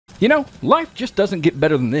You know, life just doesn't get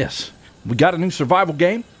better than this. We got a new survival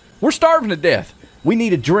game. We're starving to death. We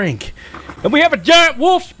need a drink. And we have a giant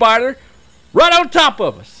wolf spider right on top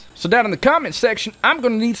of us. So down in the comment section, I'm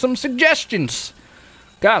going to need some suggestions.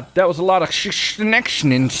 God, that was a lot of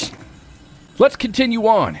connections. Let's continue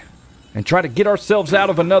on and try to get ourselves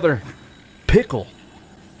out of another pickle.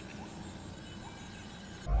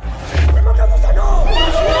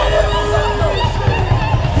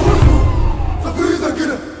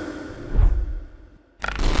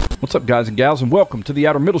 What's up, guys and gals, and welcome to the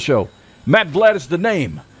Outer Middle Show. Matt Vlad is the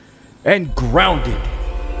name, and grounded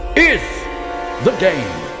is the game.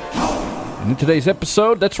 And in today's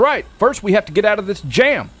episode, that's right, first we have to get out of this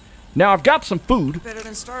jam. Now, I've got some food. Better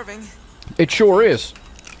than starving. It sure is.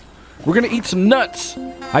 We're gonna eat some nuts.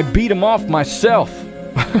 I beat them off myself.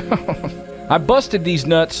 I busted these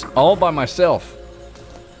nuts all by myself.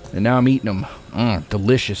 And now I'm eating them.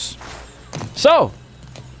 Delicious. So,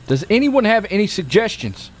 does anyone have any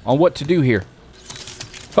suggestions on what to do here?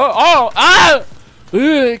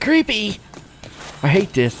 Creepy. I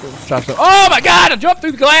hate this. Let's try some. Oh my God, I jumped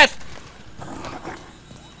through the glass.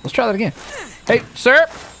 Let's try that again. Hey, sir.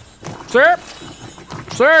 Sir.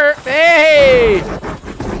 Sir. Hey.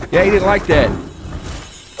 Yeah, he didn't like that.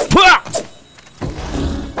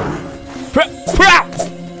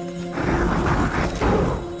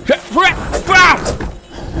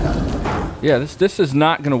 Yeah, this is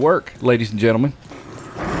not gonna work, ladies and gentlemen.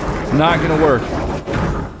 Not gonna work.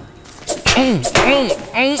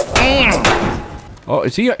 Oh,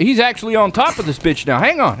 is he? He's actually on top of this bitch now.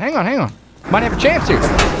 Hang on. Might have a chance here.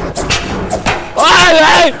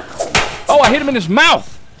 Oh, I hit him in his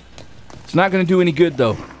mouth. It's not gonna do any good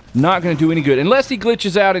though. Not gonna do any good unless he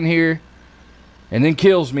glitches out in here and then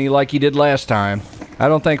kills me like he did last time. I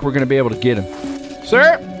don't think we're gonna be able to get him.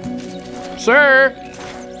 Sir? Sir?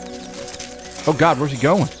 Oh God, where's he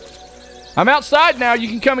going? I'm outside now. You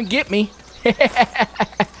can come and get me.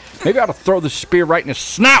 Maybe I ought to throw the spear right in his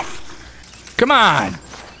snout. Come on.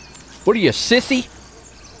 What are you, sissy?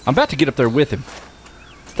 I'm about to get up there with him.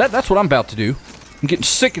 That's what I'm about to do. I'm getting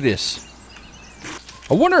sick of this.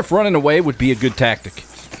 I wonder if running away would be a good tactic.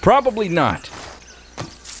 Probably not.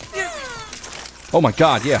 Oh my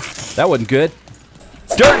God, yeah. That wasn't good.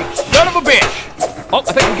 Dirty son of a bitch. Oh,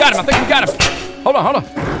 I think we got him. Hold on.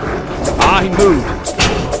 Ah, he moved.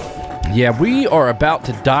 Yeah, we are about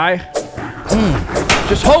to die.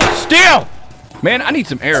 Just hold still. Man, I need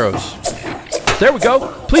some arrows. There we go.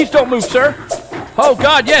 Please don't move, sir. Oh,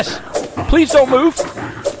 God, yes. Please don't move.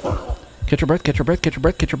 Catch your breath.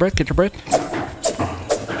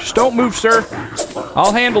 Just don't move, sir.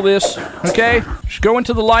 I'll handle this, okay? Just go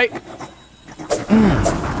into the light.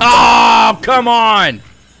 Oh, come on.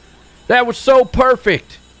 That was so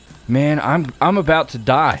perfect. Man, I'm about to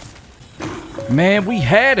die. Man, we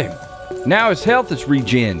had him. Now his health is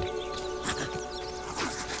regened.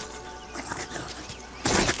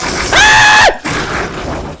 Ah!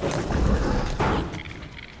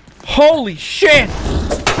 Holy shit!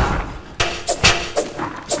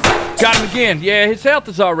 Got him again. Yeah, his health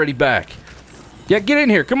is already back. Yeah, get in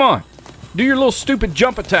here. Come on. Do your little stupid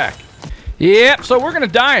jump attack. Yep, so we're gonna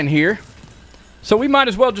die in here. So we might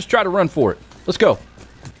as well just try to run for it. Let's go.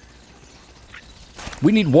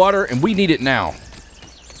 We need water, and we need it now.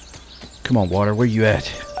 Come on, water. Where you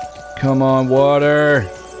at? Come on, water.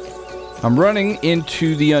 I'm running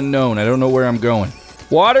into the unknown. I don't know where I'm going.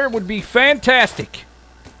 Water would be fantastic.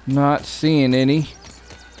 Not seeing any.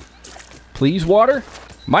 Please, water?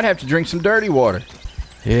 Might have to drink some dirty water.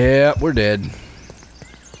 Yeah, we're dead.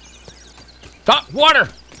 Stop, water!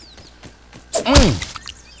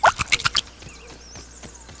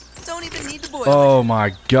 Don't even need to boil. Oh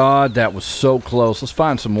my God, that was so close. Let's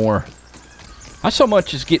find some more. I so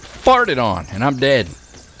much as get farted on, and I'm dead.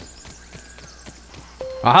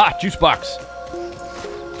 Aha, juice box.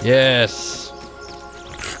 Yes.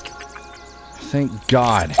 Thank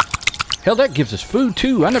God. Hell, that gives us food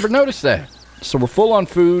too. I never noticed that. So we're full on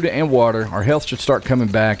food and water. Our health should start coming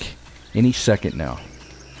back any second now.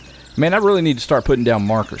 Man, I really need to start putting down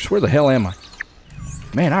markers. Where the hell am I?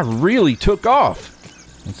 Man, I really took off.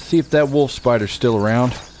 Let's see if that wolf spider's still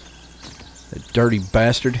around. That dirty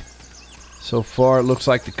bastard. So far, it looks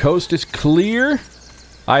like the coast is clear.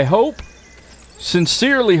 I hope.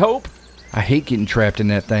 Sincerely hope. I hate getting trapped in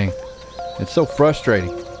that thing. It's so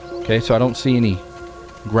frustrating. Okay, so I don't see any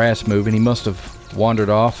grass moving. He must have wandered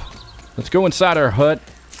off. Let's go inside our hut,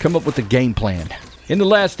 come up with a game plan. In the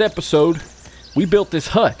last episode, we built this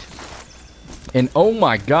hut. And oh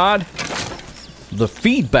my God, the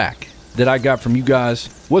feedback that I got from you guys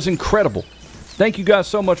was incredible. Thank you guys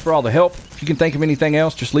so much for all the help. If you can think of anything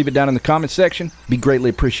else, just leave it down in the comment section. Be greatly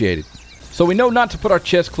appreciated. So we know not to put our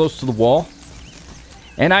chest close to the wall.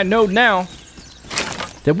 And I know now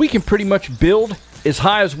that we can pretty much build as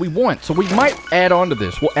high as we want. So we might add on to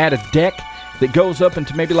this. We'll add a deck that goes up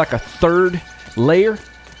into maybe like a third layer.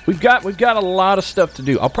 We've got a lot of stuff to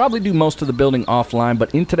do. I'll probably do most of the building offline,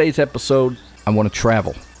 but in today's episode, I want to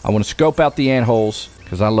travel. I want to scope out the ant holes,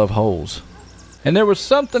 because I love holes. And there was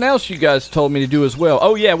something else you guys told me to do as well.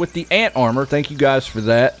 Oh yeah, with the ant armor. Thank you guys for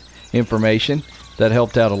that information. That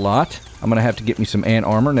helped out a lot. I'm going to have to get me some ant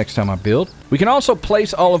armor next time I build. We can also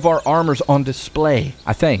place all of our armors on display,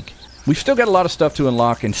 I think. We've still got a lot of stuff to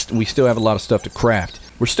unlock, and we still have a lot of stuff to craft.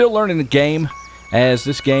 We're still learning the game, as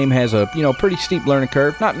this game has a, pretty steep learning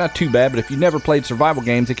curve. Not too bad, but if you've never played survival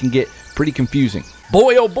games, it can get pretty confusing.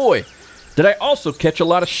 Boy, oh boy, did I also catch a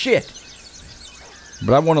lot of shit.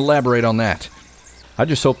 But I won't elaborate on that. I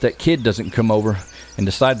just hope that kid doesn't come over and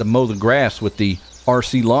decide to mow the grass with the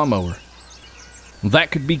RC lawnmower. That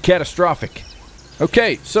could be catastrophic.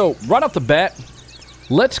 Okay, so right off the bat,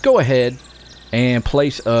 let's go ahead and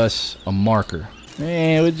place us a marker.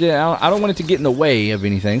 I don't want it to get in the way of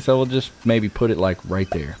anything, so we'll just maybe put it like right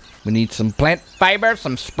there. We need some plant fiber,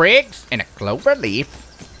 some sprigs, and a clover leaf.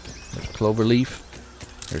 There's a clover leaf.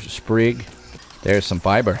 There's a sprig. There's some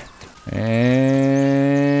fiber. And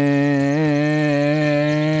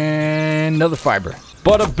another fiber.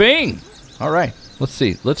 Bada bing! Alright, let's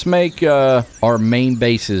see. Let's make our main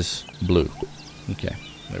bases blue. Okay,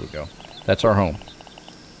 there we go. That's our home.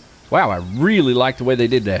 Wow, I really like the way they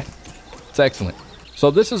did that. It's excellent. So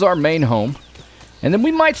this is our main home. And then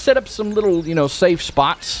we might set up some little, safe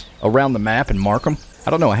spots around the map and mark them. I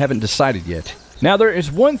don't know, I haven't decided yet. Now there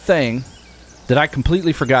is one thing that I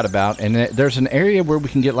completely forgot about, and there's an area where we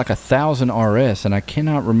can get like 1,000 RS, and I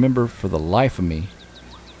cannot remember for the life of me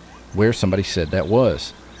where somebody said that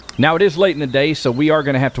was. Now it is late in the day, so we are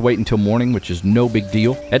going to have to wait until morning, which is no big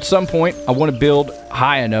deal. At some point, I want to build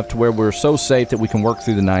high enough to where we're so safe that we can work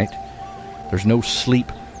through the night. There's no sleep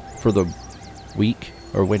for the week.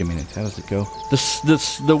 Or wait a minute, how does it go?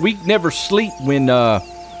 The week never sleep when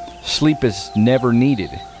sleep is never needed.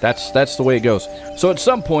 That's the way it goes. So at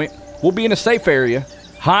some point, we'll be in a safe area,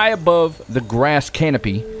 high above the grass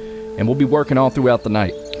canopy, and we'll be working all throughout the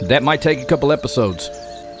night. That might take a couple episodes.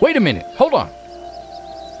 Wait a minute, hold on.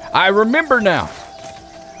 I remember now.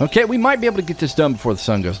 Okay, we might be able to get this done before the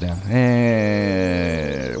sun goes down.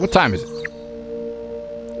 What time is it?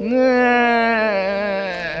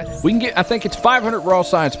 We can get, I think it's 500 raw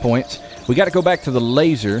science points. We got to go back to the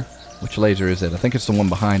laser. Which laser is it? I think it's the one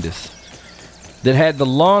behind us. That had the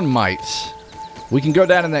lawn mites. We can go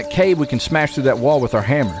down in that cave. We can smash through that wall with our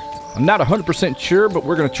hammer. I'm not 100% sure, but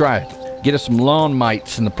we're going to try it. Get us some lawn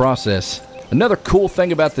mites in the process. Another cool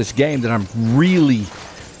thing about this game that I'm really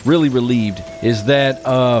relieved is that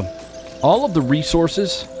all of the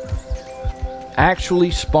resources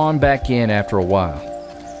actually spawn back in after a while.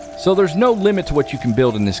 So there's no limit to what you can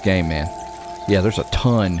build in this game, man. Yeah, there's a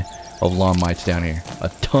ton of lawn mites down here. A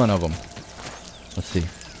ton of them. Let's see.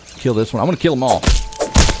 Kill this one. I'm going to kill them all.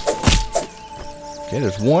 Okay,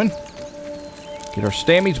 there's one. Get our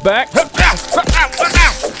stammies back.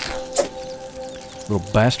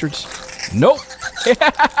 Little bastards. Nope. Hey!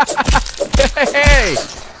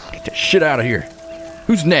 Get that shit out of here.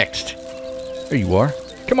 Who's next? There you are.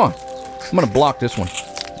 Come on. I'm going to block this one.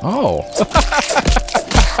 Oh.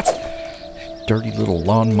 Dirty little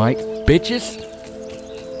lawn mite bitches.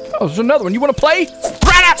 Oh, there's another one. You want to play?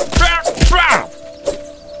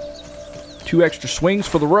 2 extra swings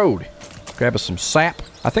for the road. Grab us some sap.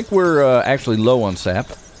 I think we're actually low on sap,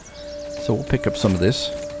 so we'll pick up some of this.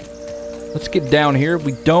 Let's get down here.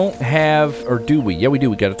 We don't have, or do we? Yeah, we do.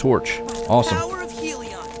 We got a torch. Awesome. Power of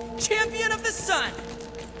Helion, champion of the sun.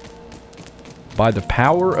 By the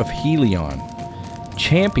power of Helion,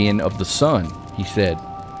 champion of the sun, he said.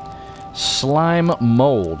 Slime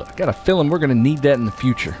mold. I got a feeling we're going to need that in the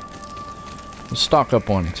future. Let's stock up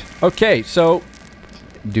on it. Okay, so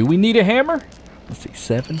do we need a hammer? Let's see,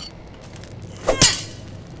 7.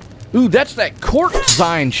 Ooh, that's that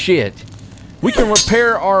quartzine shit. We can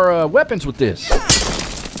repair our weapons with this.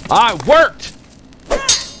 Ah, it worked!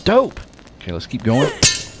 Dope. Okay, let's keep going.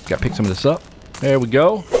 Got to pick some of this up. There we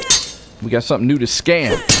go. We got something new to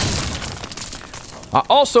scan. I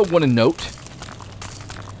also want to note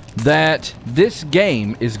that this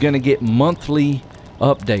game is going to get monthly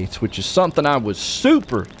updates, which is something I was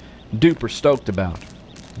super duper stoked about.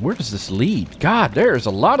 Where does this lead? God, there's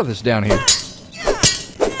a lot of this down here.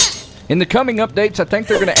 In the coming updates, I think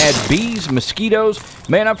they're going to add bees, mosquitoes.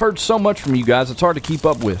 Man, I've heard so much from you guys, it's hard to keep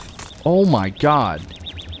up with. Oh my God.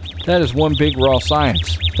 That is one big raw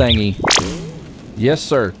science thingy. Yes,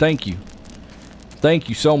 sir. Thank you. Thank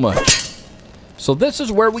you so much. So this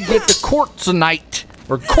is where we get the quartzite,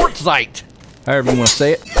 or quartzite, however you want to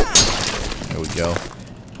say it. There we go.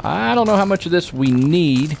 I don't know how much of this we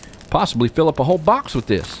need. Possibly fill up a whole box with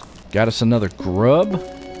this. Got us another grub.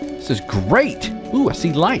 This is great. Ooh, I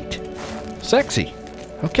see light. Sexy.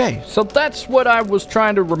 Okay, so that's what I was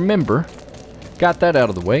trying to remember. Got that out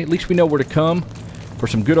of the way. At least we know where to come for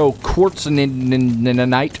some good old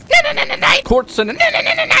quartzite. Quartzite.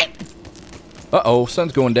 Uh-oh,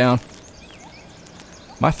 sun's going down.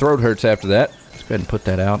 My throat hurts after that. Let's go ahead and put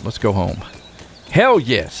that out. Let's go home. Hell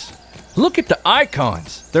yes. Look at the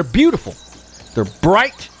icons. They're beautiful. They're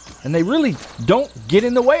bright, and they really don't get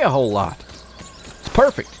in the way a whole lot. It's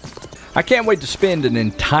perfect. I can't wait to spend an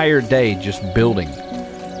entire day just building.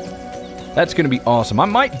 That's going to be awesome. I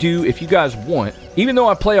might do, if you guys want, even though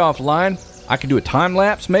I play offline, I could do a time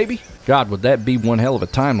lapse maybe. God, would that be one hell of a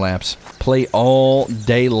time lapse. Play all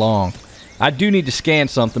day long. I do need to scan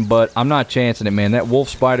something, but I'm not chancing it, man. That wolf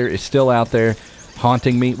spider is still out there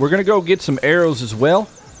haunting me. We're going to go get some arrows as well.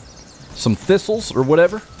 Some thistles or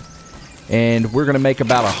whatever. And we're going to make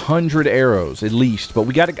about 100 arrows at least. But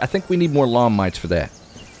we got to, I think we need more lawn mites for that.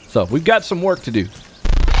 So we've got some work to do.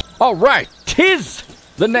 All right. 'Tis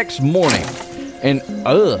the next morning. And,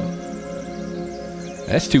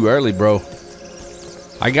 that's too early, bro.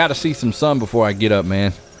 I got to see some sun before I get up,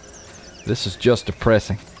 man. This is just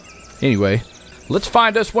depressing. Anyway, let's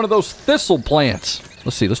find us one of those thistle plants.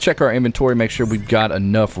 Let's see. Let's check our inventory, make sure we've got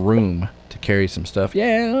enough room to carry some stuff.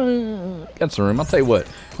 Yeah, got some room. I'll tell you what.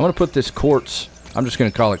 I'm going to put this quartz, I'm just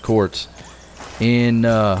going to call it quartz, in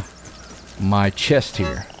my chest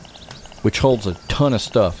here, which holds a ton of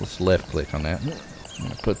stuff. Let's left click on that. I'm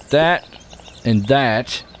going to put that and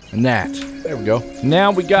that and that. There we go. Now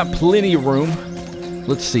we got plenty of room.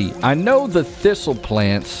 Let's see. I know the thistle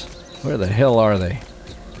plants. Where the hell are they?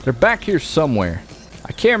 They're back here somewhere.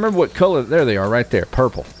 I can't remember what color. There they are, right there.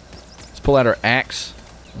 Purple. Let's pull out our axe.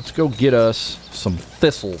 Let's go get us some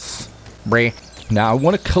thistles. Breh. Now, I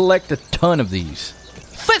want to collect a ton of these.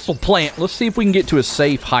 Thistle plant. Let's see if we can get to a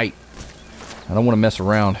safe height. I don't want to mess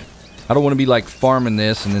around. I don't want to be like farming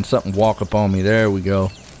this and then something walk up on me. There we go.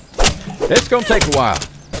 It's going to take a while.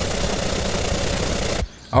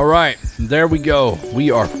 All right. There we go. We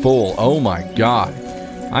are full. Oh, my God.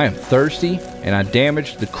 I am thirsty, and I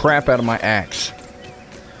damaged the crap out of my axe.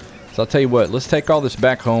 So I'll tell you what, let's take all this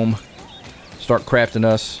back home, start crafting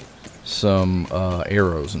us some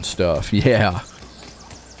arrows and stuff. Yeah.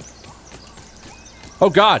 Oh,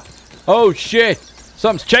 God. Oh, shit.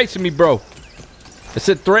 Something's chasing me, bro. It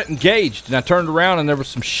said threat engaged, and I turned around, and there was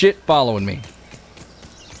some shit following me.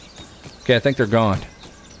 Okay, I think they're gone.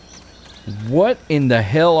 What in the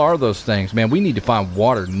hell are those things? Man, we need to find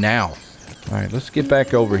water now. All right, let's get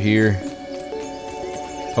back over here.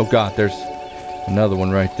 Oh, God, there's another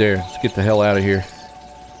one right there. Let's get the hell out of here.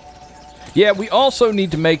 Yeah, we also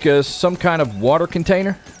need to make us some kind of water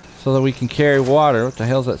container so that we can carry water. What the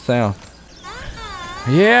hell's that sound?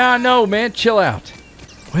 Yeah, I know, man. Chill out.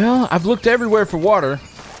 Well, I've looked everywhere for water,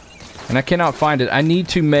 and I cannot find it. I need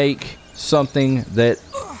to make something that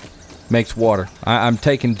makes water. I'm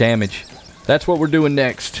taking damage. That's what we're doing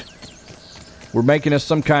next. We're making us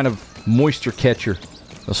some kind of moisture catcher.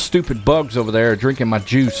 Those stupid bugs over there are drinking my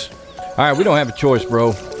juice. Alright, we don't have a choice,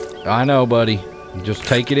 bro. I know, buddy. Just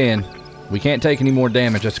take it in. We can't take any more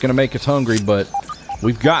damage. That's going to make us hungry, but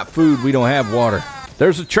we've got food. We don't have water.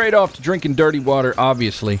 There's a trade-off to drinking dirty water,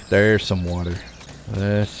 obviously. There's some water.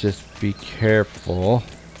 Let's just be careful.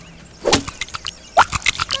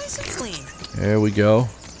 Nice and clean. There we go.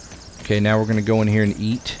 Okay, now we're going to go in here and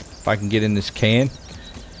eat. If I can get in this can.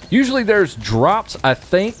 Usually there's drops, I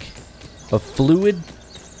think, of fluid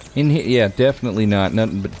in here. Yeah, definitely not.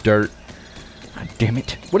 Nothing but dirt. God damn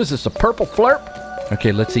it. What is this, a purple flurp?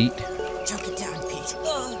 Okay, let's eat. Choke it down, Pete.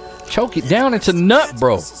 Choke it down? It's a nut,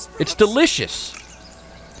 bro. It's delicious.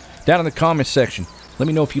 Down in the comments section, let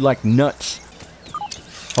me know if you like nuts.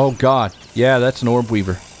 Oh, God. Yeah, that's an orb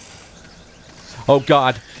weaver. Oh,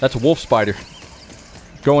 God. That's a wolf spider.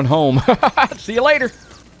 Going home. See you later.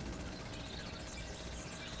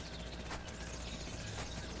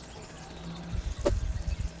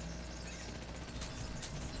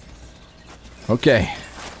 Okay,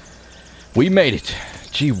 we made it.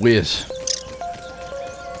 Gee whiz.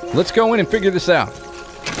 Let's go in and figure this out.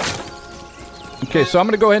 Okay, so I'm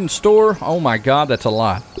going to go ahead and store. Oh my God, that's a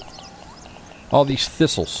lot. All these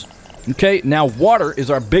thistles. Okay, now water is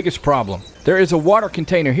our biggest problem. There is a water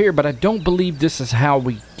container here, but I don't believe this is how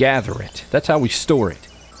we gather it. That's how we store it.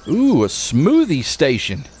 Ooh, a smoothie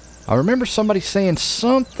station. I remember somebody saying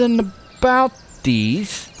something about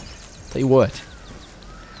these. Tell you what.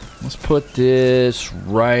 Let's put this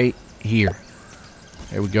right here.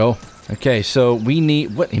 There we go. Okay, so we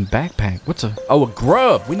need, what in backpack? What's a, oh, a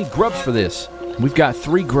grub. We need grubs for this. We've got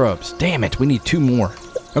 3 grubs. Damn it, we need 2 more.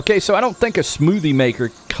 Okay, so I don't think a smoothie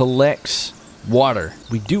maker collects water.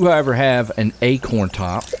 We do, however, have an acorn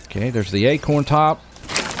top. Okay, there's the acorn top.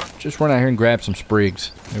 Just run out here and grab some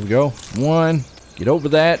sprigs. There we go. 1, get over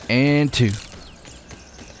that, and 2.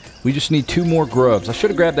 We just need 2 more grubs. I should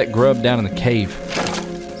have grabbed that grub down in the cave.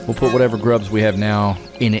 We'll put whatever grubs we have now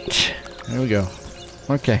in it. There we go.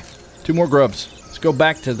 Okay, 2 more grubs. Let's go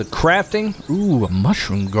back to the crafting. Ooh, a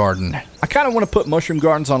mushroom garden. I kind of want to put mushroom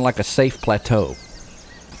gardens on like a safe plateau.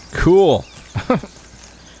 Cool.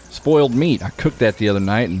 Spoiled meat. I cooked that the other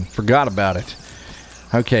night and forgot about it.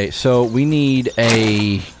 Okay, so we need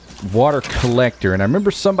a water collector. And I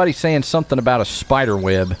remember somebody saying something about a spider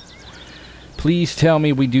web. Please tell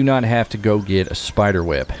me we do not have to go get a spider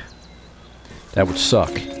web. That would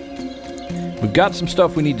suck. We've got some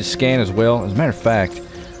stuff we need to scan as well. As a matter of fact,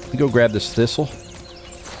 let me go grab this thistle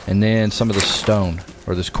and then some of this stone,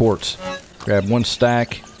 or this quartz. Grab 1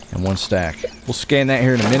 stack and 1 stack. We'll scan that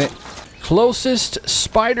here in a minute. Closest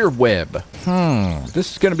spider web.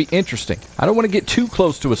 This is going to be interesting. I don't want to get too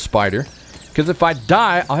close to a spider, because if I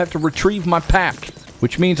die, I'll have to retrieve my pack,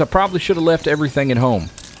 which means I probably should have left everything at home.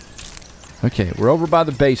 Okay, we're over by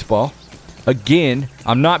the baseball. Again,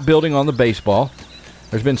 I'm not building on the baseball.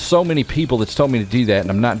 There's been so many people that's told me to do that, and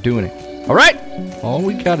I'm not doing it. All right, all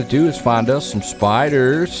we got to do is find us some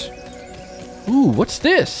spiders. Ooh, what's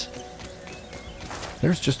this?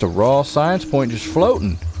 There's just a raw science point just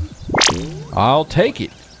floating. I'll take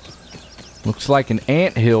it. Looks like an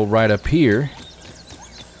anthill right up here.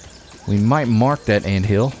 We might mark that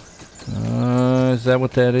anthill. Is that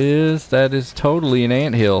what that is? That is totally an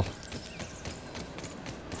anthill.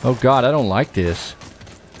 Oh God, I don't like this.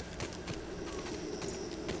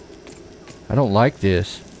 I don't like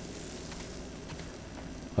this.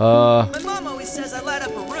 My mom always says I light up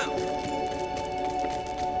a room.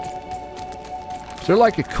 Is there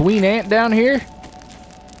like a queen ant down here?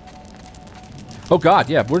 Oh God,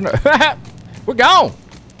 yeah, we're not we're gone.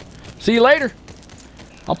 See you later.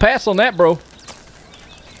 I'll pass on that, bro.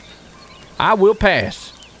 I will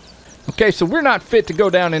pass. Okay, so we're not fit to go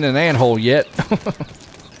down in an anthole yet.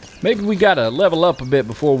 Maybe we gotta level up a bit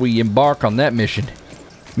before we embark on that mission.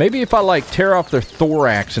 Maybe if I like tear off their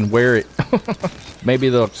thorax and wear it, maybe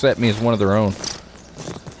they'll accept me as one of their own.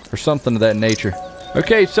 Or something of that nature.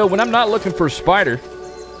 Okay, so when I'm not looking for a spider,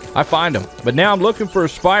 I find them. But now I'm looking for a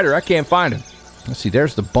spider, I can't find him. Let's see,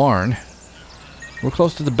 there's the barn. We're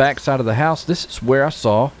close to the back side of the house. This is where I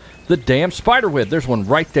saw the damn spider web. There's one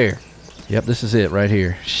right there. Yep, this is it right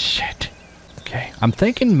here. Shit. Okay, I'm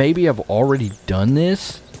thinking maybe I've already done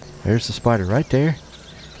this. There's the spider right there.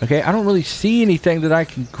 Okay, I don't really see anything that I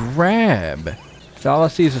can grab. So all I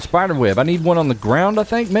see is a spider web. I need one on the ground, I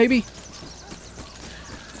think, maybe?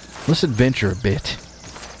 Let's adventure a bit.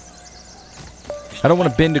 I don't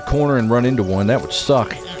want to bend a corner and run into one. That would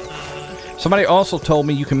suck. Somebody also told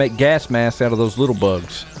me you can make gas masks out of those little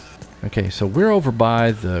bugs. Okay, so we're over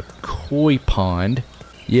by the koi pond.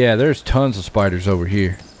 Yeah, there's tons of spiders over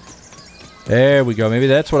here. There we go. Maybe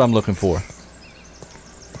that's what I'm looking for.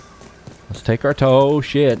 Let's take our toe.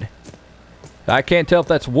 Shit. I can't tell if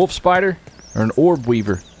that's a wolf spider or an orb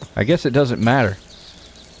weaver. I guess it doesn't matter.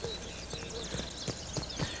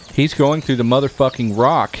 He's going through the motherfucking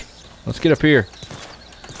rock. Let's get up here.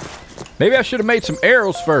 Maybe I should have made some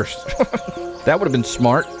arrows first. That would have been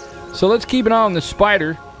smart. So let's keep an eye on this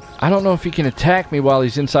spider. I don't know if he can attack me while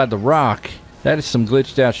he's inside the rock. That is some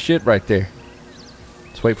glitched out shit right there.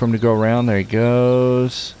 Let's wait for him to go around. There he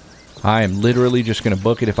goes. I am literally just going to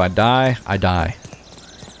book it. If I die, I die.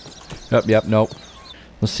 Yep, nope.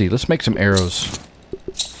 Let's see. Let's make some arrows.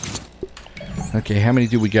 Okay, how many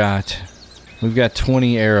do we got? We've got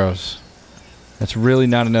 20 arrows. That's really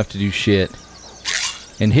not enough to do shit.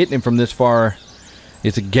 And hitting him from this far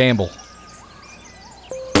is a gamble.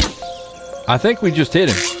 I think we just hit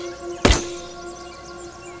him.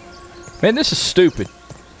 Man, this is stupid.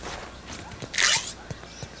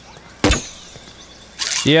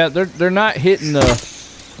 Yeah, they're not hitting the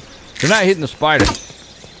spider.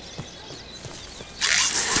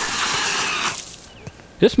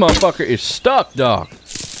 This motherfucker is stuck, dog.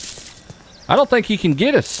 I don't think he can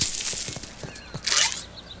get us.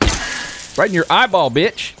 Right in your eyeball,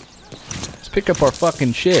 bitch. Let's pick up our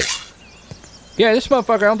fucking shit. Yeah, this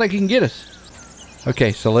motherfucker, I don't think he can get us.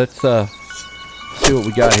 Okay, so let's see what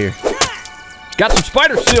we got here. Got some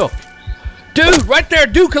spider silk. Dude, right there,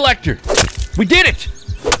 dew collector. We did it.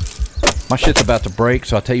 My shit's about to break,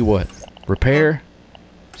 so I'll tell you what. Repair.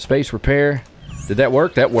 Space repair. Did that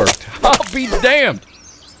work? That worked. I'll be damned.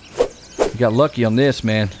 We got lucky on this,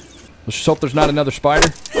 man. Let's just hope there's not another spider.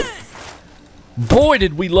 Boy,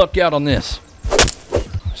 did we luck out on this.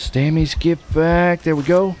 Stammies, get back. There we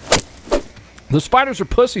go. The spiders are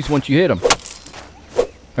pussies once you hit them.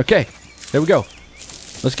 Okay, there we go.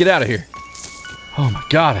 Let's get out of here. Oh my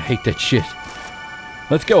God, I hate that shit.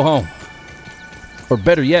 Let's go home. Or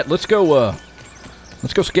better yet, let's go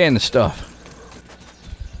scan this stuff.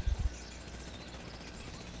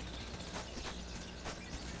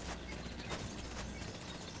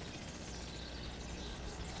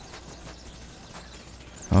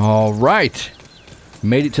 All right.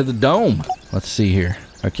 Made it to the dome. Let's see here.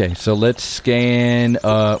 Okay, so let's scan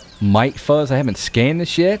Mite Fuzz. I haven't scanned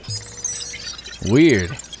this yet.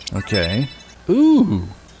 Weird. Okay. Ooh,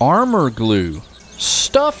 armor glue.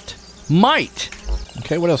 Stuffed mite.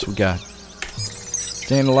 Okay, what else we got?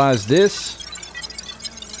 Let's analyze this.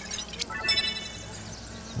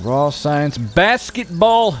 Raw science.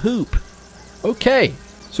 Basketball hoop. Okay,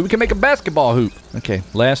 so we can make a basketball hoop. Okay,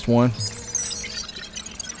 last one.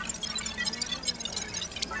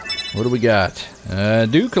 What do we got?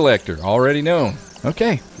 Dew collector, already known.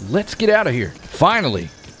 Okay, let's get out of here. Finally,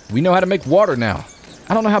 we know how to make water now.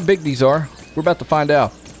 I don't know how big these are. We're about to find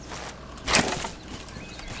out.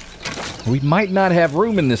 We might not have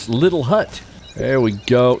room in this little hut. There we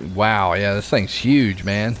go. Wow, yeah, this thing's huge,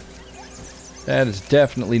 man. That is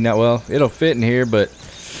definitely not, well, it'll fit in here, but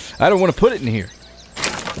I don't want to put it in here.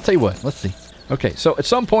 I'll tell you what, let's see. Okay, so at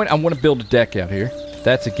some point I want to build a deck out here.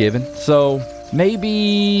 That's a given. So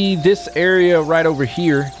maybe this area right over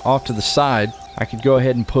here off to the side, I could go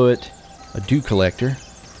ahead and put a dew collector,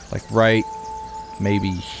 like right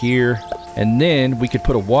maybe here. And then we could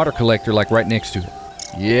put a water collector like right next to it.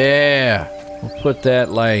 Yeah, we'll put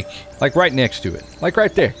that like right next to it, like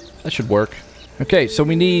right there. That should work. Okay, so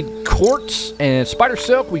we need quartz and spider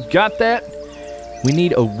silk. We've got that. We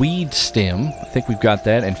need a weed stem. I think we've got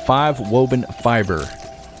that. And 5 woven fiber.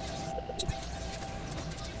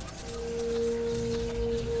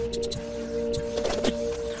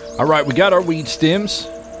 All right, we got our weed stems.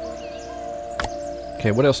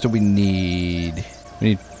 Okay, what else do we need? We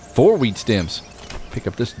need 4 weed stems. Pick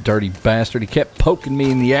up this dirty bastard. He kept poking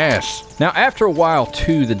me in the ass. Now, after a while,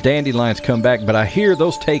 too, the dandelions come back, but I hear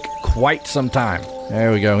those take quite some time.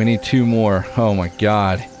 There we go. We need 2 more. Oh, my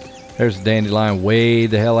God. There's a dandelion way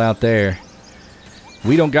the hell out there.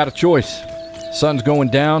 We don't got a choice. Sun's going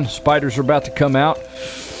down. Spiders are about to come out.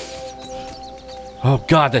 Oh,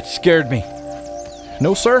 God, that scared me.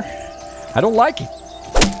 No, sir. I don't like it.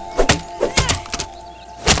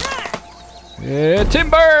 Yeah,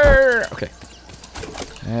 timber! Okay.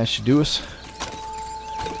 That should do us.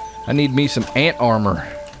 I need me some ant armor.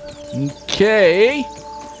 Okay.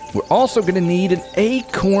 We're also going to need an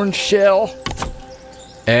acorn shell.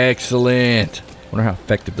 Excellent. Wonder how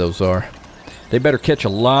effective those are. They better catch a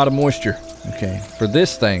lot of moisture. Okay. For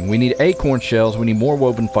this thing, we need acorn shells, we need more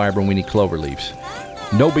woven fiber, and we need clover leaves.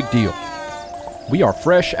 No big deal. We are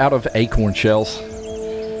fresh out of acorn shells.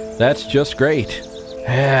 That's just great.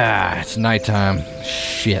 Ah, it's nighttime.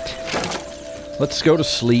 Shit. Let's go to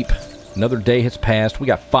sleep. Another day has passed. We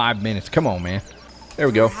got 5 minutes. Come on, man. There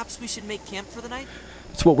we go. Perhaps we should make camp for the night?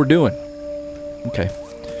 That's what we're doing. Okay.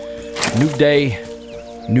 New day,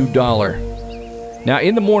 new dollar. Now,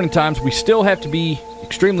 in the morning times, we still have to be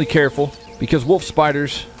extremely careful because wolf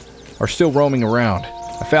spiders are still roaming around.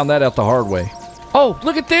 I found that out the hard way. Oh,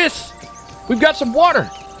 look at this! We've got some water!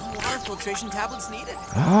 Water filtration tablets needed.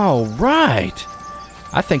 All right.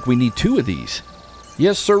 I think we need 2 of these.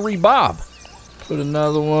 Yes, sir, Bob. Put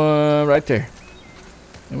another one right there.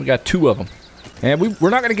 And we got 2 of them. And we're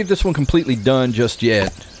not going to get this one completely done just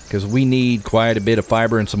yet because we need quite a bit of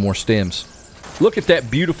fiber and some more stems. Look at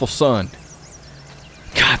that beautiful sun.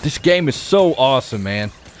 God, this game is so awesome,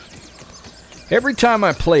 man. Every time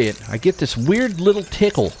I play it, I get this weird little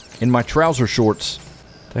tickle in my trouser shorts.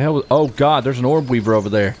 The hell was, oh God, there's an orb weaver over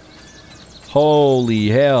there. Holy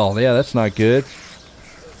hell. Yeah, that's not good.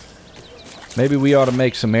 Maybe we ought to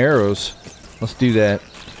make some arrows. Let's do that.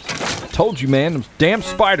 I told you, man, those damn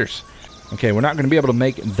spiders. Okay, we're not going to be able to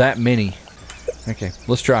make that many. Okay,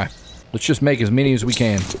 let's try. Let's just make as many as we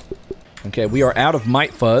can. Okay, we are out of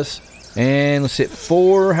Mite Fuzz. And let's hit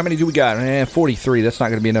 4. How many do we got? 43. That's not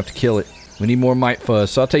going to be enough to kill it. We need more Mite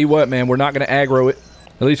Fuzz. So I'll tell you what, man, we're not going to aggro it.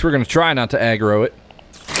 At least we're going to try not to aggro it.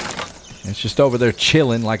 It's just over there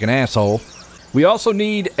chilling like an asshole. We also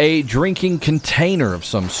need a drinking container of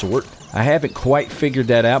some sort. I haven't quite figured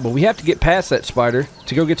that out, but we have to get past that spider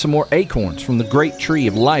to go get some more acorns from the great tree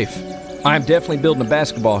of life. I'm definitely building a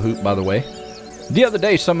basketball hoop, by the way. The other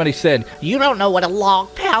day, somebody said, You don't know what a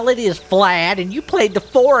log pallet is, Vlad, and you played the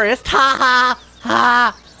forest. Ha ha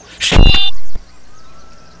ha.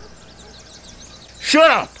 shut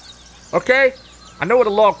up! Okay? I know what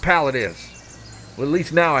a log pallet is. Well, at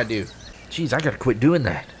least now I do. Jeez, I gotta quit doing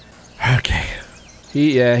that. Okay.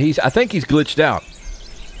 I think he's glitched out.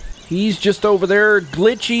 He's just over there,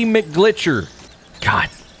 glitchy McGlitcher. God,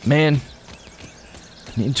 man.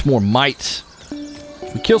 Needs more mites.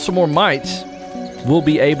 If we kill some more mites, we'll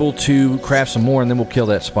be able to craft some more, and then we'll kill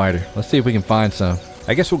that spider. Let's see if we can find some.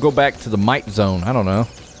 I guess we'll go back to the mite zone. I don't know.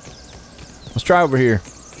 Let's try over here.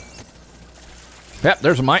 Yep,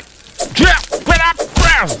 there's a mite.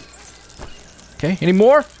 Okay, any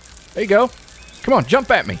more? There you go. Come on, jump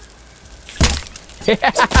at me.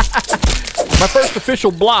 My first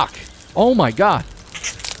official block. Oh my god.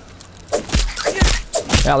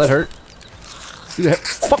 Ow, that hurt. See that?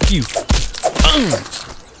 Fuck you.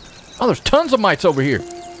 Oh, there's tons of mites over here.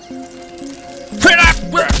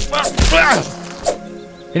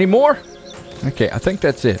 Any more? Okay, I think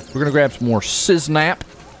that's it. We're gonna grab some more Siznap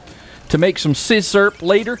to make some Sizzurp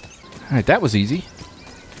later. Alright, that was easy.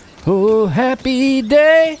 Oh, happy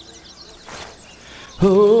day.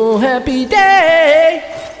 Oh, happy day.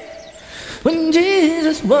 When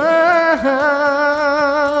Jesus was.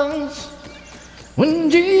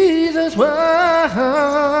 When Jesus was.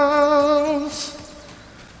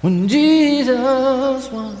 When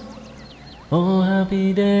Jesus was. Oh,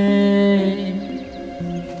 happy day.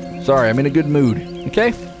 Sorry, I'm in a good mood.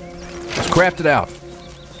 Okay? Let's craft it out.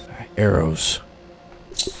 Arrows.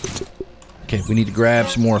 Okay, we need to grab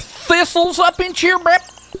some more thistles up in here, brep.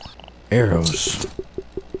 Arrows.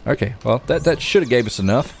 Okay, well, that should have gave us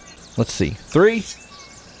enough. Let's see. 3.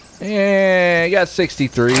 Yeah, you got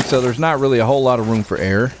 63, so there's not really a whole lot of room for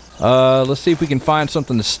error. Let's see if we can find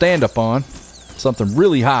something to stand up on. Something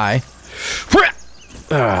really high.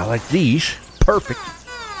 Like these. Perfect.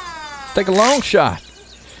 Let's take a long shot.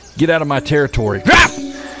 Get out of my territory.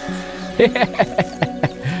 You're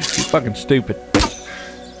fucking stupid.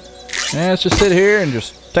 Let's just sit here and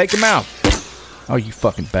just take him out. Oh, you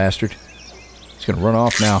fucking bastard. He's gonna run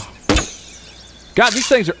off now. God, these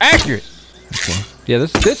things are accurate. Okay. Yeah,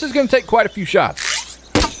 this is gonna take quite a few shots.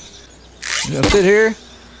 I'm gonna sit here.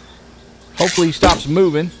 Hopefully he stops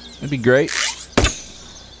moving. That'd be great.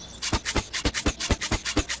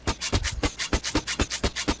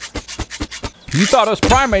 You thought us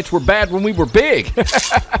primates were bad when we were big.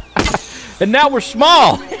 And now we're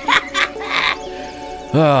small.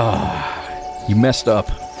 You messed up.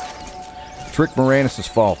 It's Rick Moranis'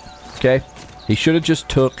 fault. Okay? He should have just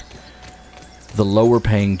took the lower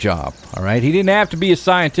paying job. Alright? He didn't have to be a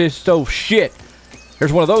scientist. Oh shit.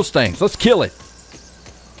 Here's one of those things. Let's kill it.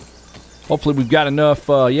 Hopefully we've got enough,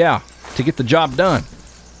 to get the job done.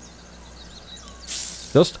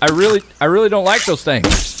 I really don't like those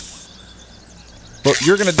things. But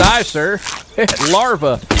you're gonna die, sir.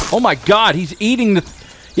 Larva. Oh my god, he's eating the...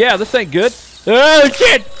 Yeah, this ain't good. Oh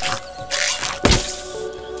shit!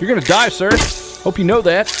 You're gonna die, sir. Hope you know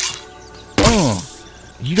that. Oh,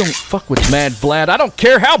 you don't fuck with Mad Vlad. I don't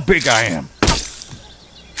care how big I am.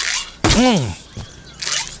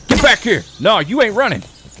 Get back here. No, you ain't running.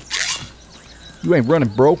 You ain't running,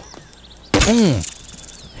 bro.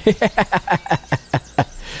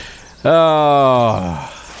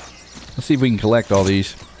 Oh. Let's see if we can collect all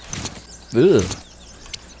these. Ugh.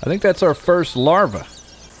 I think that's our first larva.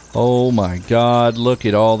 Oh my god, look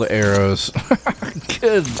at all the arrows.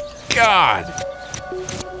 Good god.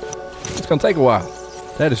 It's gonna take a while.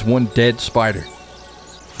 That is one dead spider.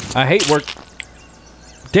 I hate work.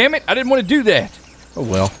 Damn it, I didn't want to do that. Oh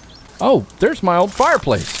well. Oh, there's my old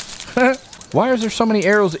fireplace. Why is there so many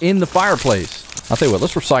arrows in the fireplace? I'll tell you what,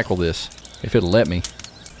 let's recycle this. If it'll let me.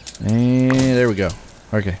 And there we go.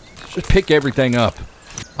 Okay. Just pick everything up.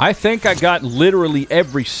 I think I got literally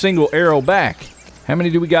every single arrow back. How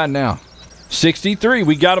many do we got now? 63.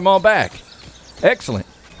 We got them all back. Excellent.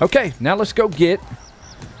 Okay, now let's go get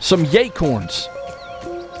some acorns.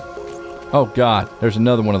 Oh, God. There's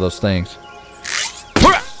another one of those things.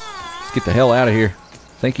 Let's get the hell out of here.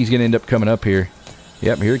 I think he's going to end up coming up here.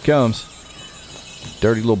 Yep, here he comes.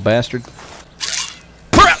 Dirty little bastard.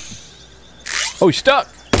 Oh, he's stuck.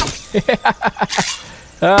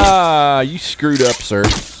 Ah, you screwed up, sir.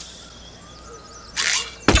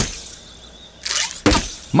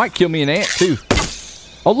 Might kill me an ant, too.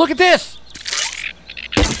 Oh, look at this!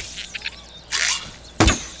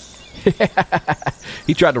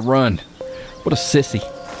 He tried to run. What a sissy.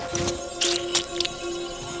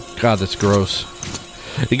 God, that's gross.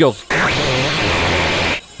 He goes...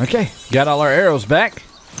 Okay, got all our arrows back.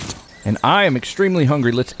 And I am extremely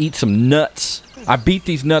hungry. Let's eat some nuts. I beat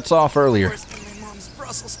these nuts off earlier. Worse than my mom's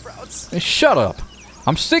Brussels sprouts. Hey, shut up.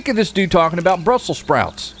 I'm sick of this dude talking about Brussels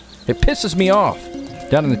sprouts. It pisses me off.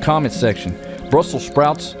 Down in the comments section, Brussels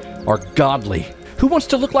sprouts are godly. Who wants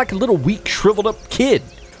to look like a little weak, shriveled up kid?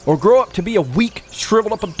 Or grow up to be a weak,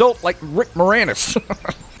 shriveled up adult like Rick Moranis?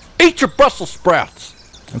 Eat your Brussels sprouts.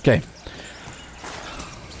 Okay.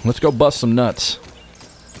 Let's go bust some nuts.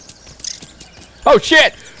 Oh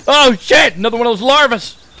shit! Oh shit! Another one of those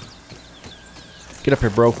larvas! Get up here,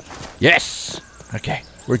 bro. Yes! Okay,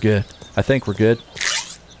 we're good. I think we're good.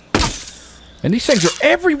 And these things are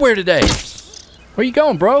everywhere today. Where you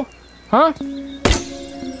going, bro? Huh?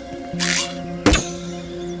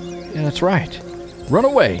 Yeah, that's right. Run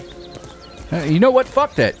away. You know what?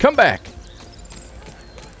 Fuck that. Come back.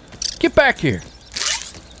 Get back here.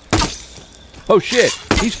 Oh shit.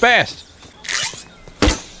 He's fast.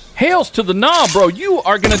 Hails to the gnaw, bro. You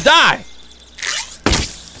are gonna die.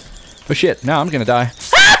 Oh shit. Now I'm gonna die.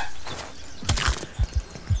 Ah!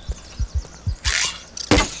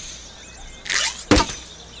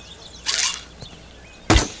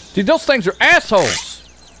 Dude, those things are assholes.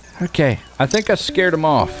 Okay, I think I scared them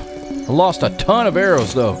off. I lost a ton of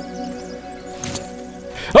arrows, though.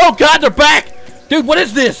 Oh, God, they're back! Dude, what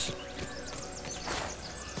is this?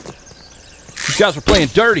 These guys are playing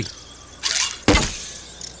dirty.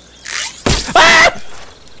 Ah!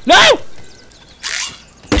 No!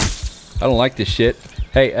 I don't like this shit.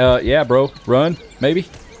 Hey, yeah, bro. Run, maybe?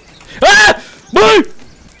 Ah! Boy!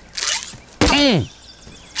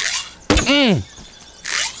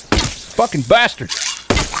 Fucking bastard.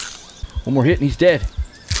 One more hit and he's dead.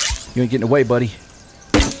 You ain't getting away, buddy.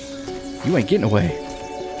 You ain't getting away.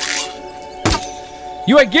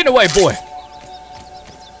 You ain't getting away, boy.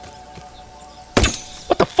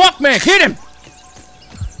 What the fuck, man? Hit him!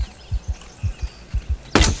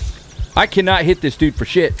 I cannot hit this dude for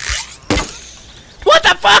shit. What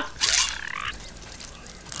the fuck?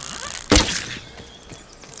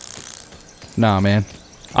 Nah, man.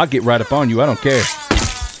 I'll get right up on you. I don't care.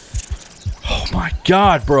 Oh my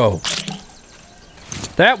God, bro.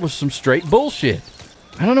 That was some straight bullshit.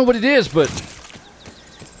 I don't know what it is, but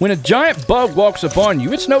when a giant bug walks up on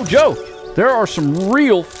you, it's no joke. There are some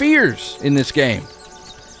real fears in this game.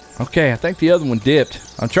 Okay, I think the other one dipped.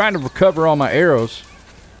 I'm trying to recover all my arrows.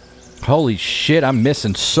 Holy shit, I'm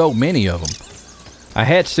missing so many of them. I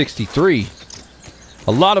had 63.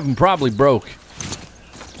 A lot of them probably broke.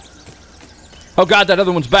 Oh God, that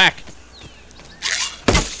other one's back.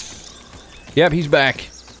 Yep, he's back.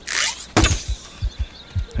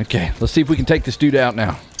 Okay, let's see if we can take this dude out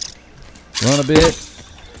now. Run a bit.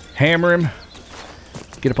 Hammer him.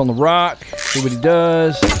 Get up on the rock. See what he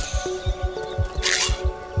does.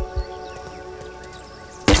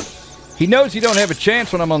 He knows he don't have a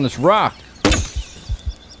chance when I'm on this rock.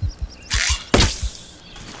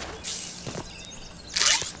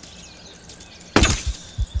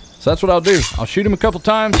 So that's what I'll do. I'll shoot him a couple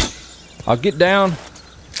times. I'll get down.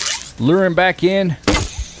 Lure him back in.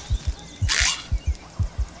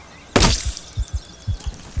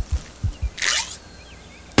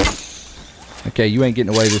 Okay, you ain't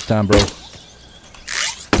getting away this time, bro.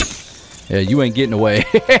 Yeah, you ain't getting away.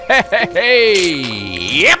 Hey!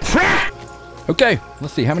 Yep! Okay,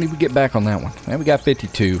 let's see. How many we get back on that one? And we got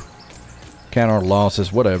 52. Count our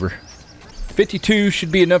losses, whatever. 52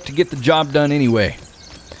 should be enough to get the job done anyway.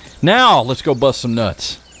 Now, let's go bust some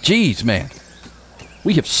nuts. Jeez, man.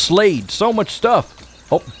 We have slayed so much stuff.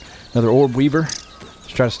 Oh, another orb weaver. Let's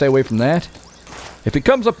try to stay away from that. If it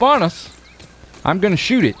comes up on us, I'm going to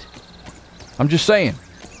shoot it. I'm just saying.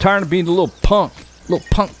 Tired of being a little punk. Little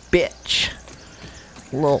punk bitch.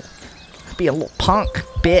 Be a little punk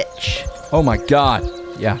bitch. Oh my God.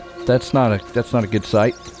 Yeah, that's not a good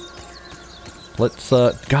sight. Let's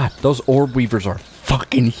God, those orb weavers are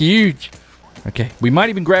fucking huge. Okay, we might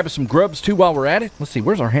even grab us some grubs too while we're at it. Let's see,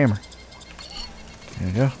 where's our hammer? There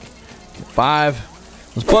we go.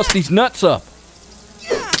 5. Let's bust these nuts up.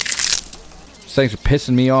 These things are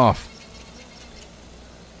pissing me off.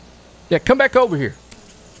 Yeah, come back over here.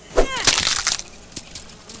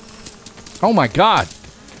 Oh my God.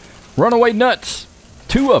 Runaway nuts.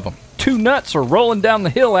 2 of them. 2 nuts are rolling down the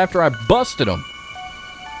hill after I busted them.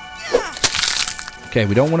 Okay,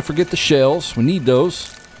 we don't want to forget the shells. We need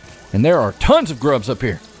those. And there are tons of grubs up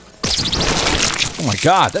here. Oh my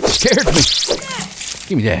God, that scared me.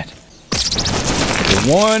 Give me that.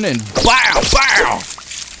 Okay, 1 and bow, bow.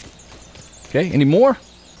 Okay, any more?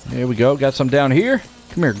 There we go. Got some down here.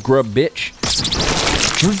 Come here, grub bitch.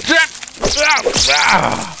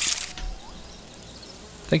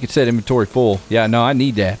 I think it said inventory full. Yeah, no, I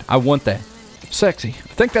need that. I want that. Sexy.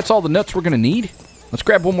 I think that's all the nuts we're going to need. Let's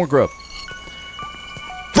grab one more grub.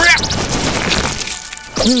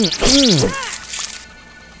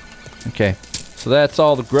 Okay, so that's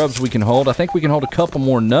all the grubs we can hold. I think we can hold a couple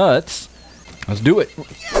more nuts. Let's do it.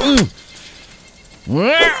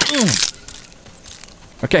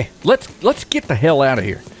 Okay, let's get the hell out of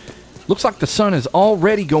here. Looks like the sun is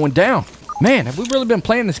already going down. Man, have we really been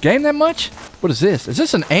playing this game that much? What is this? Is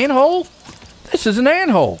this an anthole? This is an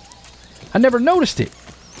anthole. I never noticed it.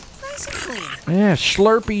 Nice and clean. Yeah,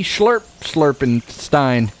 slurpy, slurping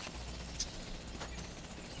Stein.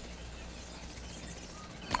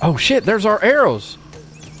 Oh shit, there's our arrows.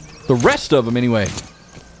 The rest of them anyway.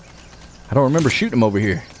 I don't remember shooting them over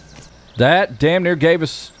here. That damn near gave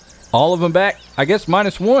us all of them back. I guess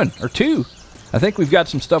 -1 or 2. I think we've got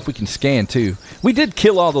some stuff we can scan too. We did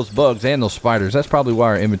kill all those bugs and those spiders. That's probably why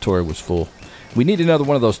our inventory was full. We need another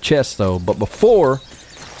one of those chests though. But before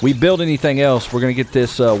we build anything else, we're going to get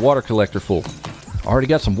this water collector full. Already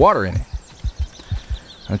got some water in it.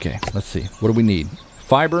 Okay, let's see. What do we need?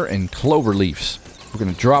 Fiber and clover leaves. We're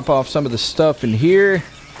going to drop off some of the stuff in here.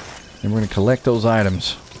 And we're going to collect those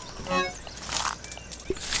items.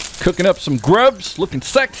 Cooking up some grubs. Looking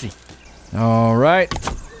sexy. All right.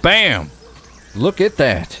 Bam. Look at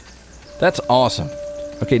that. That's awesome.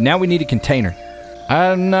 Okay, now we need a container.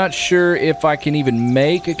 I'm not sure if I can even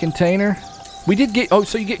make a container. We did get... Oh,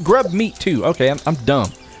 so you get grub meat too. Okay, I'm dumb.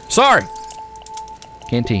 Sorry.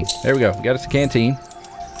 Canteen. There we go. We got us a canteen.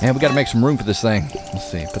 And we got to make some room for this thing. Let's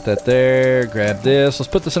see. Put that there. Grab this.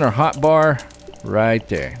 Let's put this in our hot bar. Right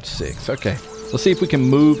there. 6. Okay. Let's see if we can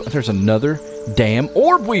move. There's another damn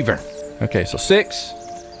orb weaver. Okay, so 6.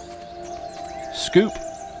 Scoop.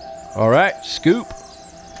 All right. Scoop.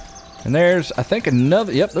 And there's, I think,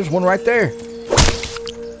 another. Yep, there's one right there.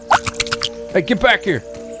 Hey, get back here.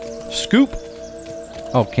 Scoop.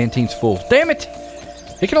 Oh, canteen's full. Damn it.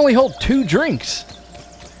 It can only hold 2 drinks.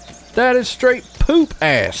 That is straight poop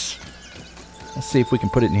ass. Let's see if we can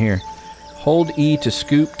put it in here. Hold E to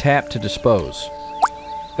scoop, tap to dispose.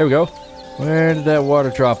 There we go. Where did that water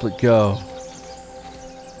droplet go?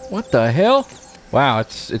 What the hell? Wow,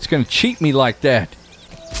 it's gonna cheat me like that.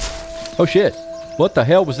 Oh shit. What the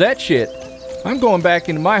hell was that shit? I'm going back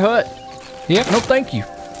into my hut. Yep, no thank you.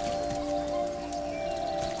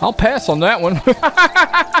 I'll pass on that one.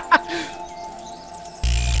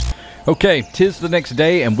 Okay, 'tis the next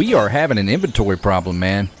day, and we are having an inventory problem,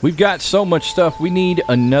 man. We've got so much stuff, we need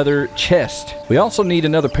another chest. We also need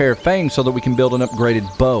another pair of fangs so that we can build an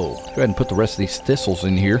upgraded bow. Go ahead and put the rest of these thistles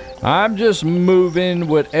in here. I'm just moving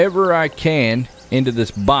whatever I can into this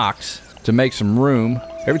box to make some room.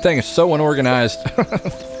 Everything is so unorganized.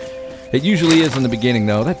 It usually is in the beginning,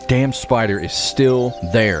 though. That damn spider is still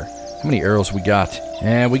there. How many arrows we got?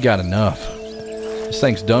 And we got enough. This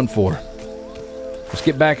thing's done for. Let's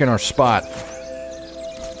get back in our spot.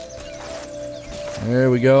 There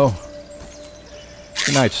we go.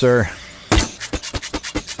 Good night, sir.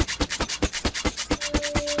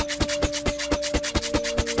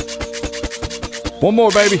 One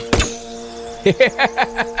more, baby.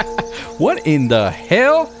 What in the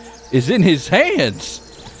hell is in his hands?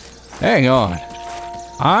 Hang on.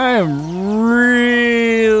 I am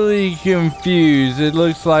really confused. It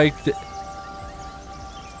looks like...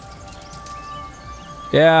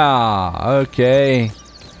 Yeah, okay.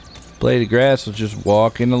 Blade of grass was just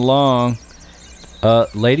walking along.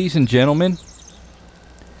 Ladies and gentlemen,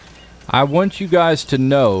 I want you guys to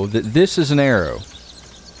know that this is an arrow.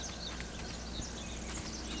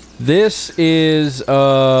 This is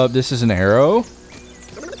an arrow.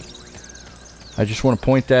 I just want to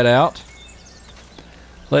point that out.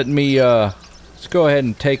 Let me, let's go ahead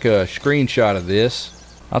and take a screenshot of this.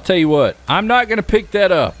 I'll tell you what, I'm not going to pick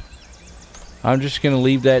that up. I'm just going to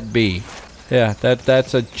leave that be. Yeah,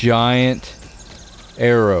 that's a giant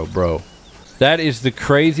arrow, bro. That is the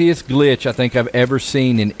craziest glitch I think I've ever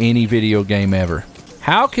seen in any video game ever.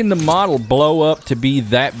 How can the model blow up to be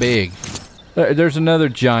that big? There's another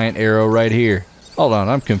giant arrow right here. Hold on,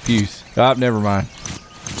 I'm confused. Oh, never mind.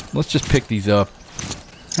 Let's just pick these up.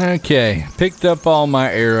 Okay, picked up all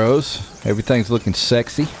my arrows. Everything's looking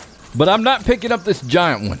sexy. But I'm not picking up this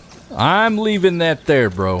giant one. I'm leaving that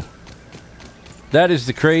there, bro. That is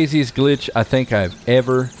the craziest glitch I think I've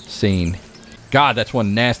ever seen. God, that's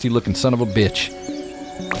one nasty looking son of a bitch.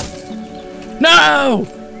 No!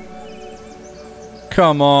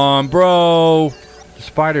 Come on, bro. The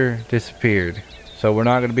spider disappeared. So we're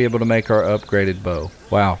not going to be able to make our upgraded bow.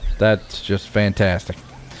 Wow, that's just fantastic.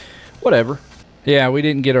 Whatever. Yeah, we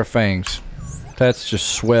didn't get our fangs. That's just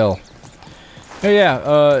swell. Oh,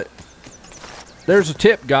 yeah, there's a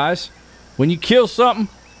tip, guys. When you kill something,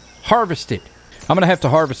 harvest it. I'm going to have to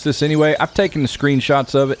harvest this anyway. I've taken the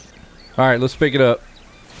screenshots of it. All right, let's pick it up.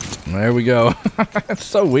 There we go. That's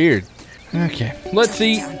so weird. Okay, let's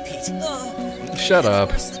eat. Shut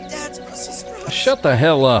up. Shut the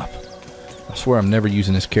hell up. I swear I'm never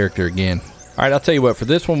using this character again. Alright, I'll tell you what. For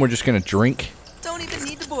this one, we're just going to drink. Don't even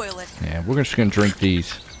need to boil it. Yeah, we're just going to drink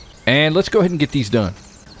these. And let's go ahead and get these done.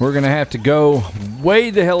 We're going to have to go way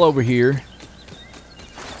the hell over here.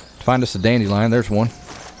 Find us a dandelion. There's one.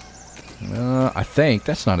 I think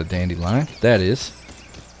that's not a dandelion. That is.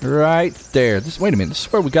 Right there. Wait a minute. This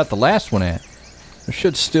is where we got the last one at. There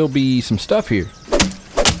should still be some stuff here.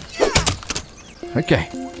 Okay.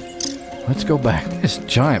 Let's go back. This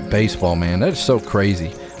giant baseball, man. That is so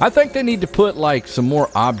crazy. I think they need to put, like, some more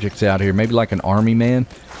objects out here. Maybe like an army man.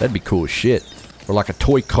 That'd be cool as shit. Or like a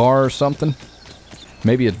toy car or something.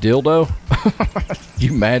 Maybe a dildo. Can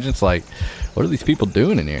you imagine? It's like, what are these people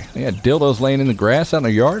doing in here? They got dildos laying in the grass out in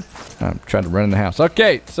their yard? I'm trying to run in the house.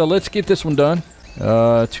 Okay, so let's get this one done.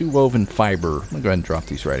 2 woven fiber. Let me go ahead and drop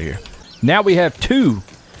these right here. Now we have 2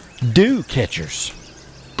 dew catchers.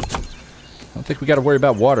 I don't think we got to worry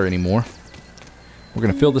about water anymore. We're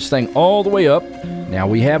going to fill this thing all the way up. Now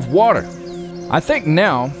we have water. I think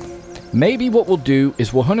now, maybe what we'll do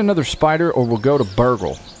is we'll hunt another spider or we'll go to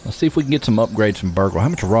Burgle. Let's see if we can get some upgrades from Burgle. How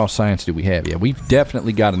much raw science do we have? Yeah, we've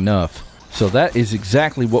definitely got enough. So that is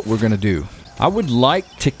exactly what we're going to do. I would like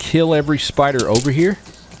to kill every spider over here,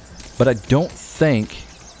 but I don't think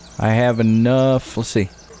I have enough. Let's see.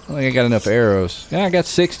 I don't think I got enough arrows. Yeah, I got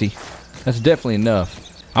 60. That's definitely enough.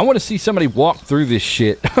 I want to see somebody walk through this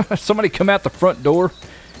shit. Somebody come out the front door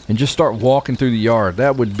and just start walking through the yard.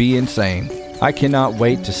 That would be insane. I cannot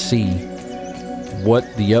wait to see what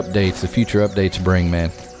the future updates bring,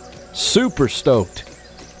 man. Super stoked.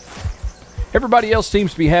 Everybody else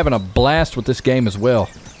seems to be having a blast with this game as well.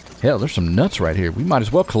 Hell, there's some nuts right here. We might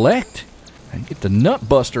as well collect and get the nut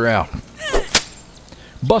buster out.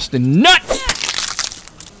 Busting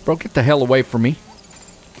nuts! Bro, get the hell away from me.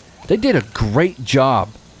 They did a great job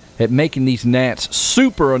at making these gnats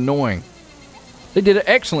super annoying. They did an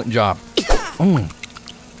excellent job.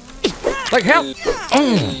 Like how?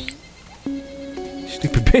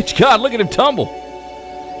 Stupid bitch. God, look at him tumble.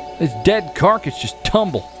 This dead carcass just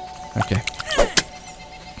tumble. Okay.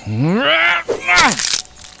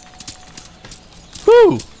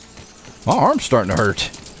 Whew. My arm's starting to hurt.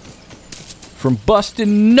 From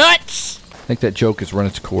busting nuts. I think that joke has run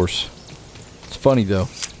its course. It's funny though.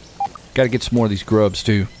 Got to get some more of these grubs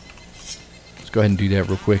too. Let's go ahead and do that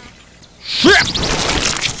real quick.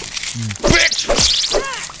 Bitch!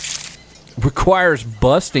 Requires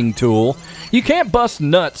busting tool. You can't bust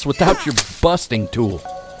nuts without your busting tool.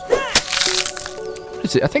 What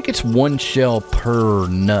is it? I think it's 1 shell per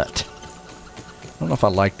nut. I don't know if I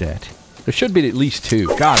like that. There should be at least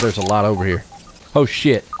 2. God, there's a lot over here. Oh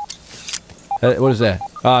shit. What is that?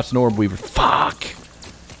 Ah, it's an orb weaver. Fuck!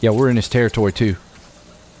 Yeah, we're in his territory too.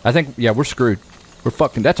 I think, yeah, we're screwed. We're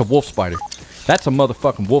fucking, that's a wolf spider. That's a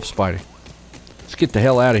motherfucking wolf spider. Let's get the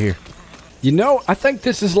hell out of here. You know, I think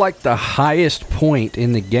this is like the highest point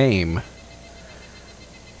in the game.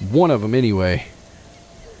 One of them anyway.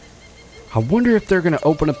 I wonder if they're going to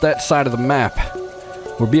open up that side of the map.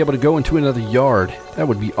 We'll be able to go into another yard. That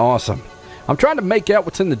would be awesome. I'm trying to make out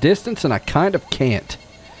what's in the distance and I kind of can't.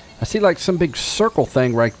 I see like some big circle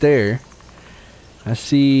thing right there. I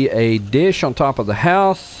see a dish on top of the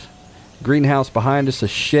house. Greenhouse behind us, a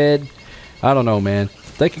shed. I don't know, man.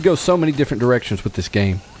 They could go so many different directions with this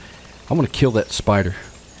game. I want to kill that spider.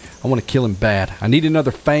 I want to kill him bad. I need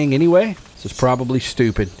another fang anyway. This is probably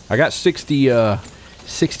stupid. I got 60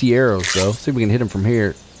 arrows though. See if we can hit him from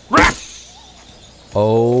here.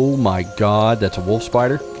 Oh my god, that's a wolf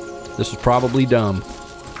spider. This is probably dumb.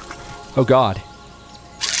 Oh god.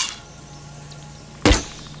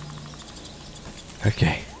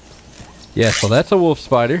 Okay. Yeah, so that's a wolf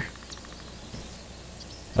spider.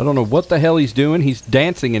 I don't know what the hell he's doing. He's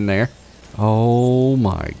dancing in there. Oh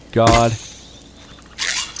my god.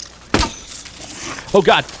 Oh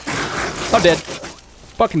god. I'm dead.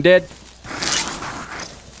 Fucking dead.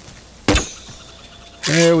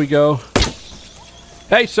 There we go.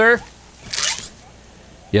 Hey, sir.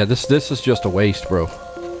 Yeah, this is just a waste, bro.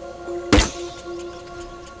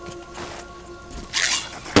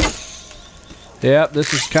 Yeah,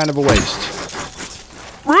 this is kind of a waste.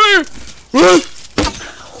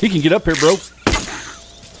 He can get up here, bro.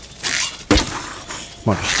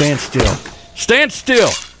 Come on, stand still. Stand still!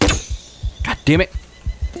 God damn it.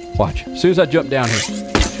 Watch. As soon as I jump down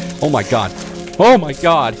here. Oh my god. Oh my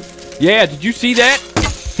god. Yeah, did you see that?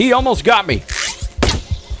 He almost got me.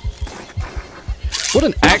 What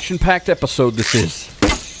an action-packed episode this is.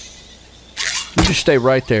 You just stay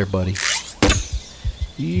right there, buddy.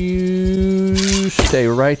 You You stay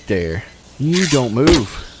right there. You don't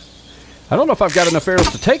move. I don't know if I've got enough arrows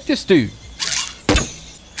to take this dude.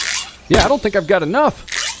 Yeah, I don't think I've got enough.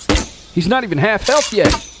 He's not even half health yet.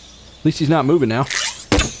 At least he's not moving now.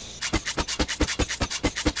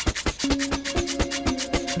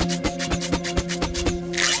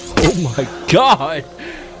 Oh my God.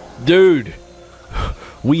 Dude.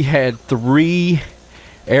 We had 3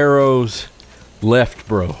 arrows left,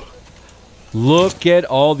 bro. Look at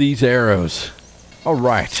all these arrows. All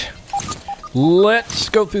right. Let's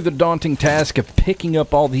go through the daunting task of picking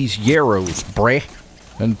up all these yarrows, breh.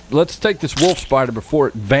 And let's take this wolf spider before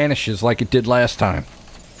it vanishes like it did last time.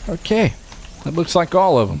 Okay. That looks like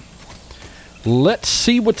all of them. Let's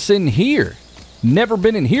see what's in here. Never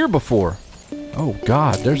been in here before. Oh,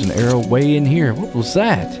 God. There's an arrow way in here. What was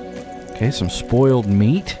that? Okay, some spoiled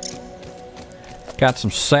meat. Got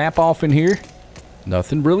some sap off in here.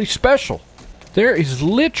 Nothing really special. There is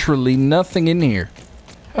literally nothing in here.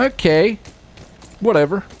 Okay.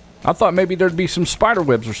 Whatever. I thought maybe there'd be some spider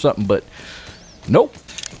webs or something, but nope.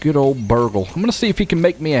 Good old Burgle. I'm going to see if he can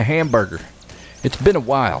make me a hamburger. It's been a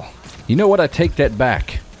while. You know what? I take that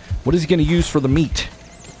back. What is he going to use for the meat?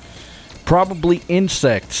 Probably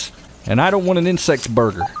insects. And I don't want an insect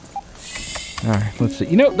burger. Alright, let's see.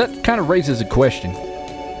 You know, that kind of raises a question.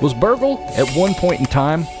 Was Burgle at one point in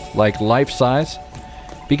time, like, life-size?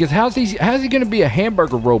 Because how's he going to be a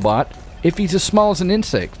hamburger robot if he's as small as an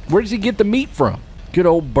insect? Where does he get the meat from? Good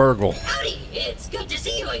old Burgle. Howdy, it's good to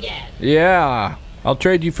see you again. Yeah, I'll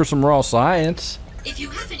trade you for some raw science. If you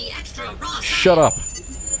have any extra raw Shut up.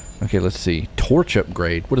 Okay, let's see. Torch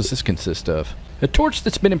upgrade. What does this consist of? A torch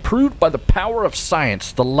that's been improved by the power of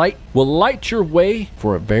science. The light will light your way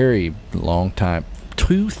for a very long time.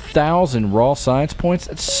 2,000 raw science points?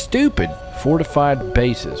 That's stupid. Fortified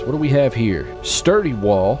bases. What do we have here? Sturdy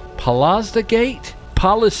wall. Palazza gate?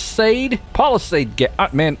 Palisade? Palisade gate.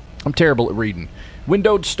 Man, I'm terrible at reading.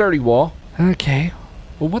 Windowed sturdy wall. Okay.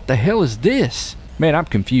 Well, what the hell is this? Man, I'm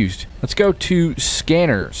confused. Let's go to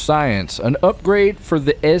scanner science. An upgrade for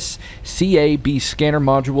the SCAB scanner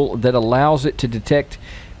module that allows it to detect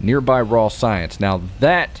nearby raw science. Now,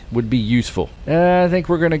 that would be useful. I think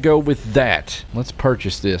we're going to go with that. Let's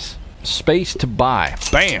purchase this. Space to buy.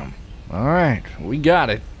 Bam! All right, we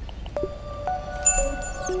got it.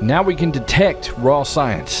 Now we can detect raw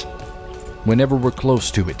science whenever we're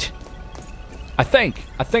close to it. I think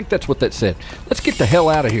that's what that said. Let's get the hell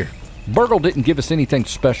out of here. Burgle didn't give us anything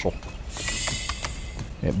special.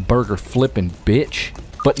 That burger flipping bitch.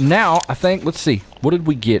 But now, I think, let's see. What did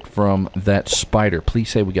we get from that spider? Please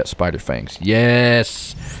say we got spider fangs.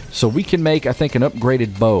 Yes! So we can make, I think, an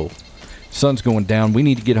upgraded bow. Sun's going down. We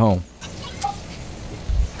need to get home.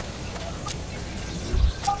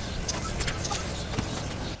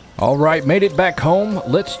 Alright, made it back home.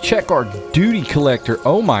 Let's check our duty collector.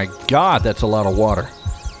 Oh my God, that's a lot of water.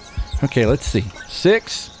 Okay, let's see.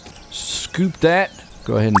 6. Scoop that.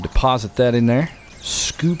 Go ahead and deposit that in there.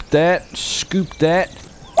 Scoop that. Scoop that.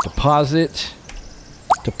 Deposit.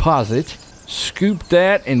 Deposit. Scoop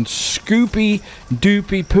that. And scoopy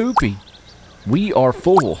doopy poopy. We are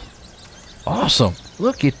full. Awesome.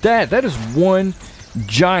 Look at that. That is one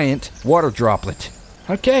giant water droplet.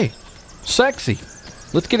 Okay. Sexy.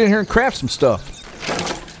 Let's get in here and craft some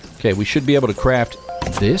stuff. Okay, we should be able to craft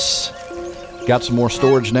this. Got some more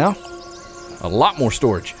storage now. A lot more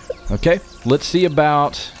storage. Okay, let's see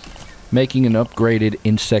about making an upgraded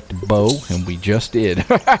insect bow, and we just did.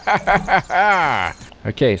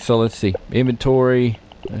 Okay, so let's see. Inventory.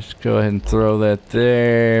 Let's go ahead and throw that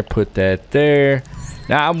there. Put that there.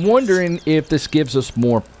 Now, I'm wondering if this gives us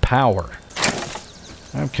more power.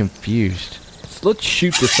 I'm confused. Let's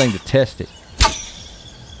shoot this thing to test it.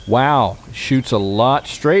 Wow, it shoots a lot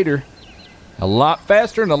straighter, a lot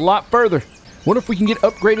faster, and a lot further. Wonder if we can get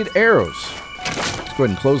upgraded arrows. Let's go ahead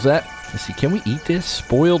and close that. Let's see, can we eat this?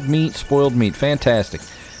 Spoiled meat, fantastic.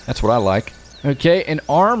 That's what I like. Okay, an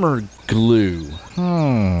armor glue.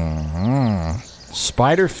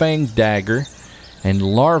 Spider fang dagger and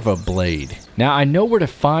larva blade. Now, I know where to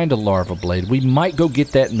find a larva blade. We might go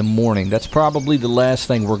get that in the morning. That's probably the last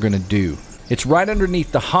thing we're going to do. It's right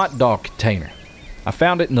underneath the hot dog container. I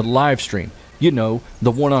found it in the live stream. You know,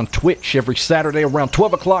 the one on Twitch every Saturday around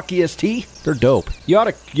 12 o'clock EST. They're dope. You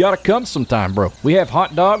ought to come sometime, bro. We have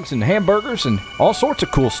hot dogs and hamburgers and all sorts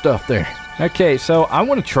of cool stuff there. Okay, so I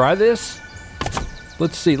want to try this.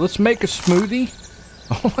 Let's see. Let's make a smoothie.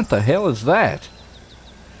 Oh, what the hell is that?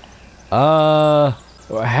 How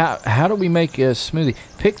do we make a smoothie?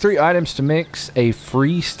 Pick 3 items to mix a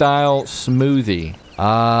freestyle smoothie.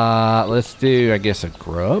 Let's do, I guess, a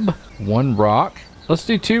grub. 1 rock. Let's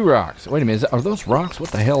do 2 rocks. Wait a minute, are those rocks?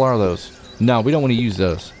 What the hell are those? No, we don't want to use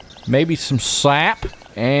those. Maybe some sap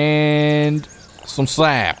and some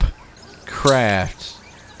sap. Craft.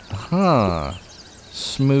 Huh.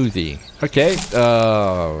 Smoothie. Okay.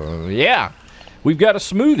 Yeah. We've got a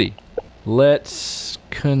smoothie. Let's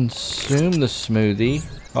consume the smoothie.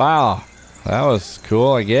 Wow. That was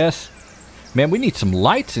cool, I guess. Man, we need some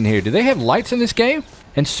lights in here. Do they have lights in this game?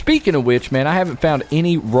 And speaking of which, man, I haven't found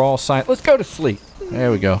any raw sign. Let's go to sleep.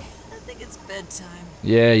 There we go. I think it's bedtime.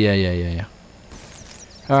 Yeah.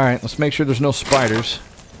 Alright, let's make sure there's no spiders.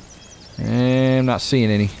 And I'm not seeing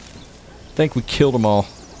any. I think we killed them all.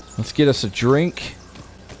 Let's get us a drink.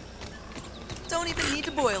 Don't even need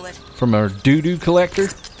to boil it. From our doo-doo collector.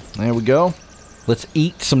 There we go. Let's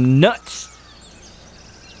eat some nuts.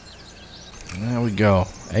 There we go.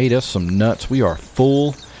 Ate us some nuts. We are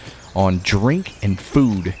full on drink and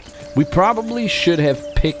food. We probably should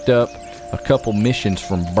have picked up a couple missions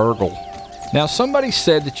from Burgle. Now, somebody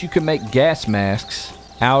said that you can make gas masks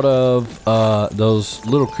out of those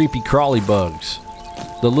little creepy crawly bugs.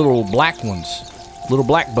 The little black ones. Little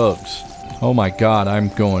black bugs. Oh my god, I'm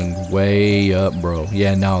going way up, bro.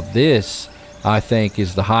 Yeah, now this, I think,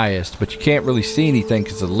 is the highest. But you can't really see anything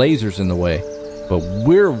because the laser's in the way. But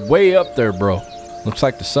we're way up there, bro. Looks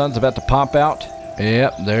like the sun's about to pop out.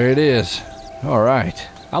 Yep, there it is. Alright.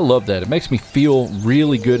 I love that. It makes me feel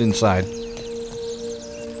really good inside.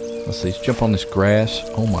 Let's see, let's jump on this grass.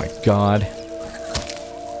 Oh my god.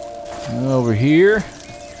 Over here.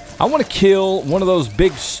 I want to kill one of those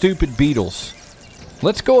big stupid beetles.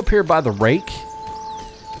 Let's go up here by the rake.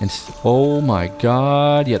 And oh my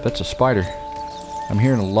god. Yeah, that's a spider. I'm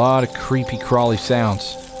hearing a lot of creepy crawly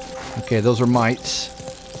sounds. Okay, those are mites.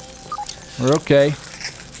 We're okay.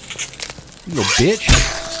 You little bitch.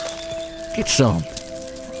 Get some.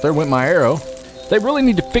 There went my arrow. They really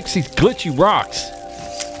need to fix these glitchy rocks.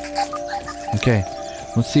 Okay,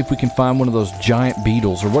 let's see if we can find one of those giant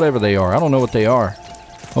beetles or whatever they are. I don't know what they are.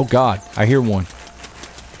 Oh god, I hear one.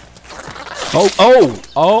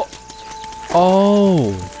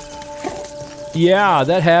 Oh. Yeah,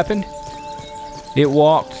 that happened. It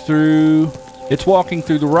walked through. It's walking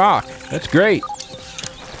through the rock. That's great.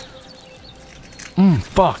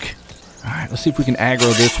 Fuck. Alright, let's see if we can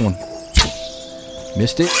aggro this one.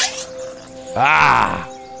 Missed it. Ah!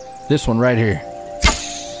 This one right here.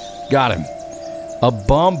 Got him. A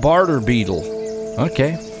bombarder beetle.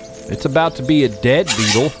 Okay. It's about to be a dead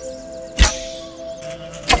beetle.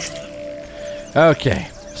 Okay.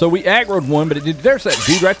 So we aggroed one, but it did. There's that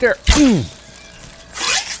dude right there.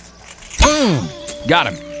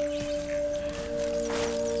 Got him.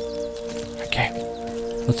 Okay.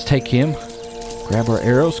 Let's take him. Grab our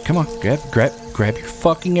arrows. Come on. Grab your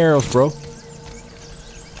fucking arrows, bro.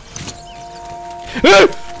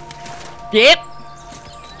 Yep.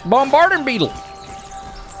 Bombarding beetle.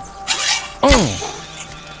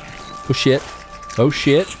 Oh shit. Oh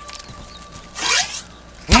shit.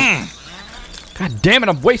 God damn it,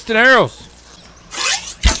 I'm wasting arrows.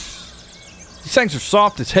 These things are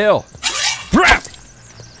soft as hell.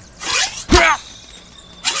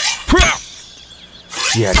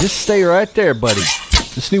 Yeah, just stay right there, buddy.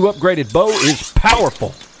 This new upgraded bow is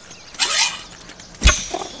powerful.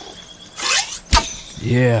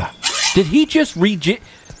 Yeah. Did he just regen?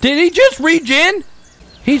 Did he just regen?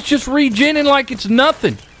 He's just regenning like it's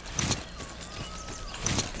nothing.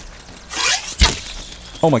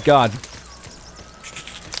 Oh my god.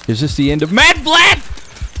 Is this the end of Mad Vlad?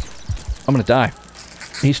 I'm gonna die.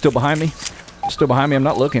 He's still behind me. Still behind me. I'm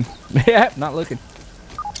not looking. Yeah, not looking.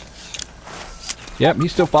 Yep,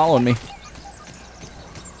 he's still following me.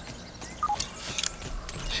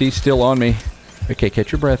 She's still on me. Okay,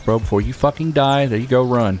 catch your breath, bro, before you fucking die. There you go,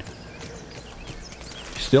 run.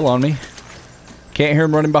 Still on me. Can't hear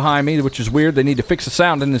him running behind me, which is weird. They need to fix the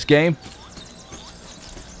sound in this game.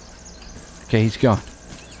 Okay, he's gone.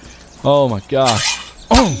 Oh my god.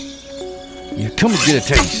 Oh! Yeah, come and get a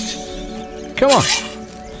taste. Come on.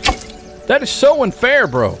 That is so unfair,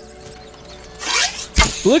 bro.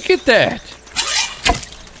 Look at that.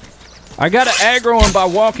 I gotta aggro him by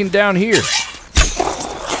walking down here.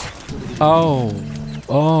 Oh.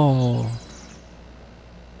 Oh.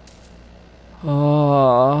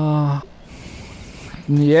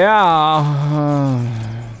 Yeah.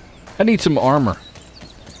 I need some armor.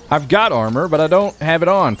 I've got armor, but I don't have it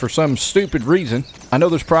on for some stupid reason. I know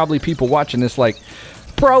there's probably people watching this like,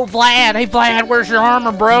 Bro, Vlad, hey Vlad, where's your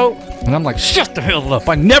armor, bro? And I'm like, shut the hell up.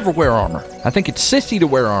 I never wear armor. I think it's sissy to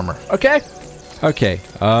wear armor, okay? Okay,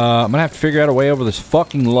 I'm gonna have to figure out a way over this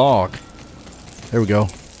fucking log. There we go.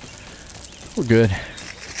 We're good.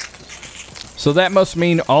 So that must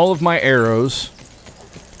mean all of my arrows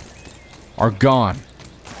are gone.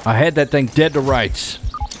 I had that thing dead to rights.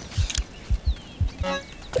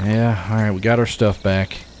 Yeah, alright, we got our stuff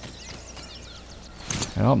back.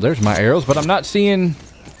 Oh, there's my arrows, but I'm not seeing...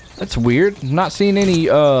 That's weird. I'm not seeing any,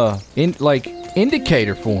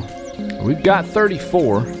 indicator for them. We've got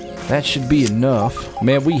 34. That should be enough.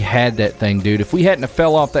 Man, we had that thing, dude. If we hadn't have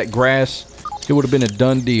fell off that grass, it would have been a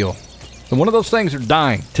done deal. And one of those things are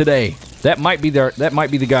dying today. That might be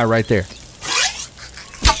the guy right there.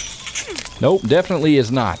 Nope, definitely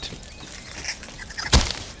is not.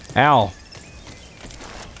 Ow.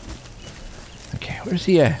 Okay, where's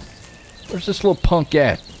he at? Where's this little punk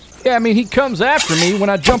at? Yeah, I mean, he comes after me when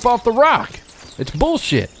I jump off the rock. It's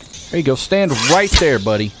bullshit. There you go. Stand right there,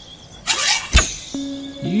 buddy.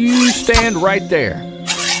 You stand right there.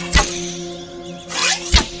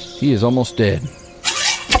 He is almost dead.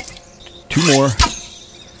 2 more.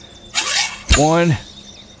 1,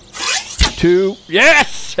 2.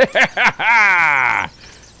 Yes!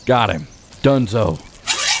 Got him. Dunzo.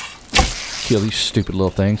 Kill these stupid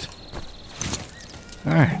little things.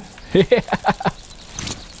 Alright.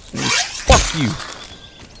 Fuck you.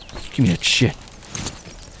 Give me that shit.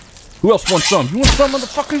 Who else wants some? You want some,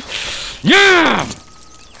 motherfucker? Yeah!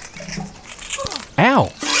 Ow.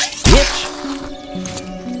 Bitch.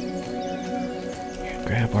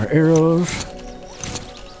 Grab our arrows.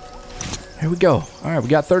 Here we go. Alright, we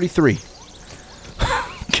got 33.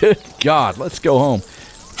 Good God. Let's go home.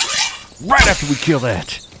 Right after we kill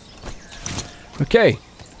that. Okay.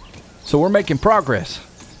 So we're making progress.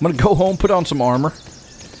 I'm going to go home, put on some armor.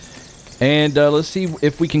 And let's see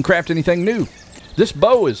if we can craft anything new. This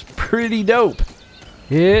bow is pretty dope.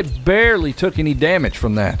 It barely took any damage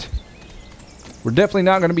from that. We're definitely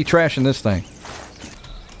not going to be trashing this thing.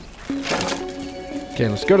 Okay,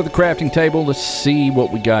 let's go to the crafting table. Let's see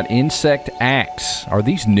what we got. Insect axe. Are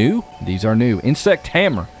these new? These are new. Insect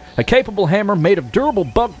hammer. A capable hammer made of durable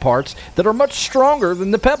bug parts that are much stronger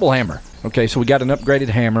than the pebble hammer. Okay, so we got an upgraded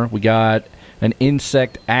hammer. We got an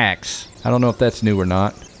insect axe. I don't know if that's new or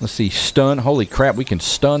not. Let's see. Stun. Holy crap, we can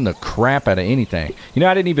stun the crap out of anything. You know,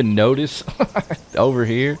 I didn't even notice over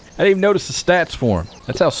here. I didn't even notice the stats for him.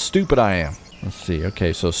 That's how stupid I am. Let's see.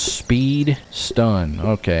 Okay, so speed, stun.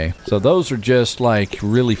 Okay, so those are just like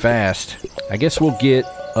really fast. I guess we'll get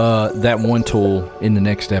that one tool in the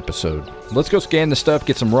next episode. Let's go scan the stuff,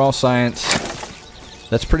 get some raw science.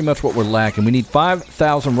 That's pretty much what we're lacking. We need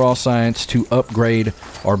 5,000 raw science to upgrade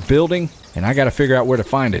our building, and I got to figure out where to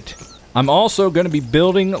find it. I'm also going to be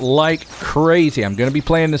building like crazy. I'm going to be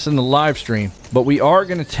playing this in the live stream, but we are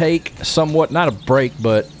going to take somewhat, not a break,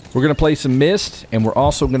 but we're going to play some Myst, and we're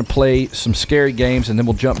also going to play some scary games, and then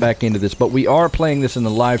we'll jump back into this. But we are playing this in the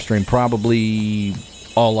live stream, probably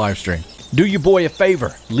all live stream. Do your boy a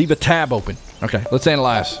favor. Leave a tab open. Okay, let's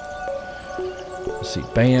analyze. Let's see.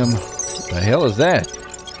 Bam. What the hell is that?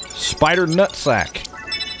 Spider nutsack.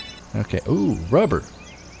 Okay. Ooh, rubber.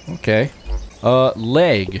 Okay.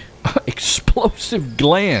 Leg. Explosive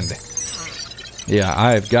gland. Yeah,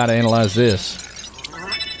 I've got to analyze this.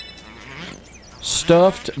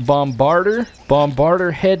 Stuffed bombarder.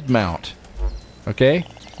 Bombarder head mount. Okay.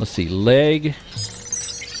 Let's see. Leg.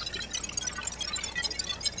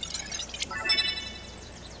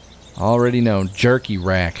 Already known. Jerky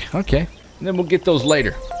rack. Okay. And then we'll get those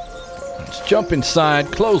later. Let's jump inside.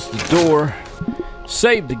 Close the door.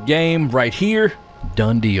 Save the game right here.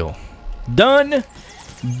 Done deal. Done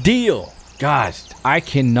deal. Guys, I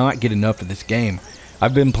cannot get enough of this game.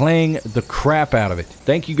 I've been playing the crap out of it.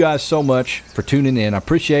 Thank you guys so much for tuning in. I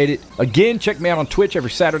appreciate it. Again, check me out on Twitch every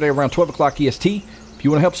Saturday around 12 o'clock EST. If you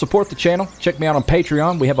want to help support the channel, check me out on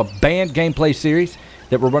Patreon. We have a band gameplay series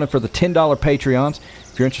that we're running for the $10 Patreons.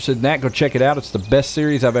 If you're interested in that, go check it out. It's the best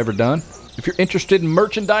series I've ever done. If you're interested in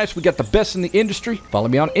merchandise, we got the best in the industry. Follow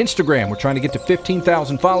me on Instagram. We're trying to get to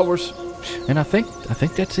 15,000 followers. And I think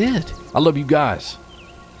that's it. I love you guys.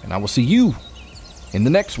 And I will see you in the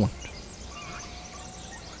next one.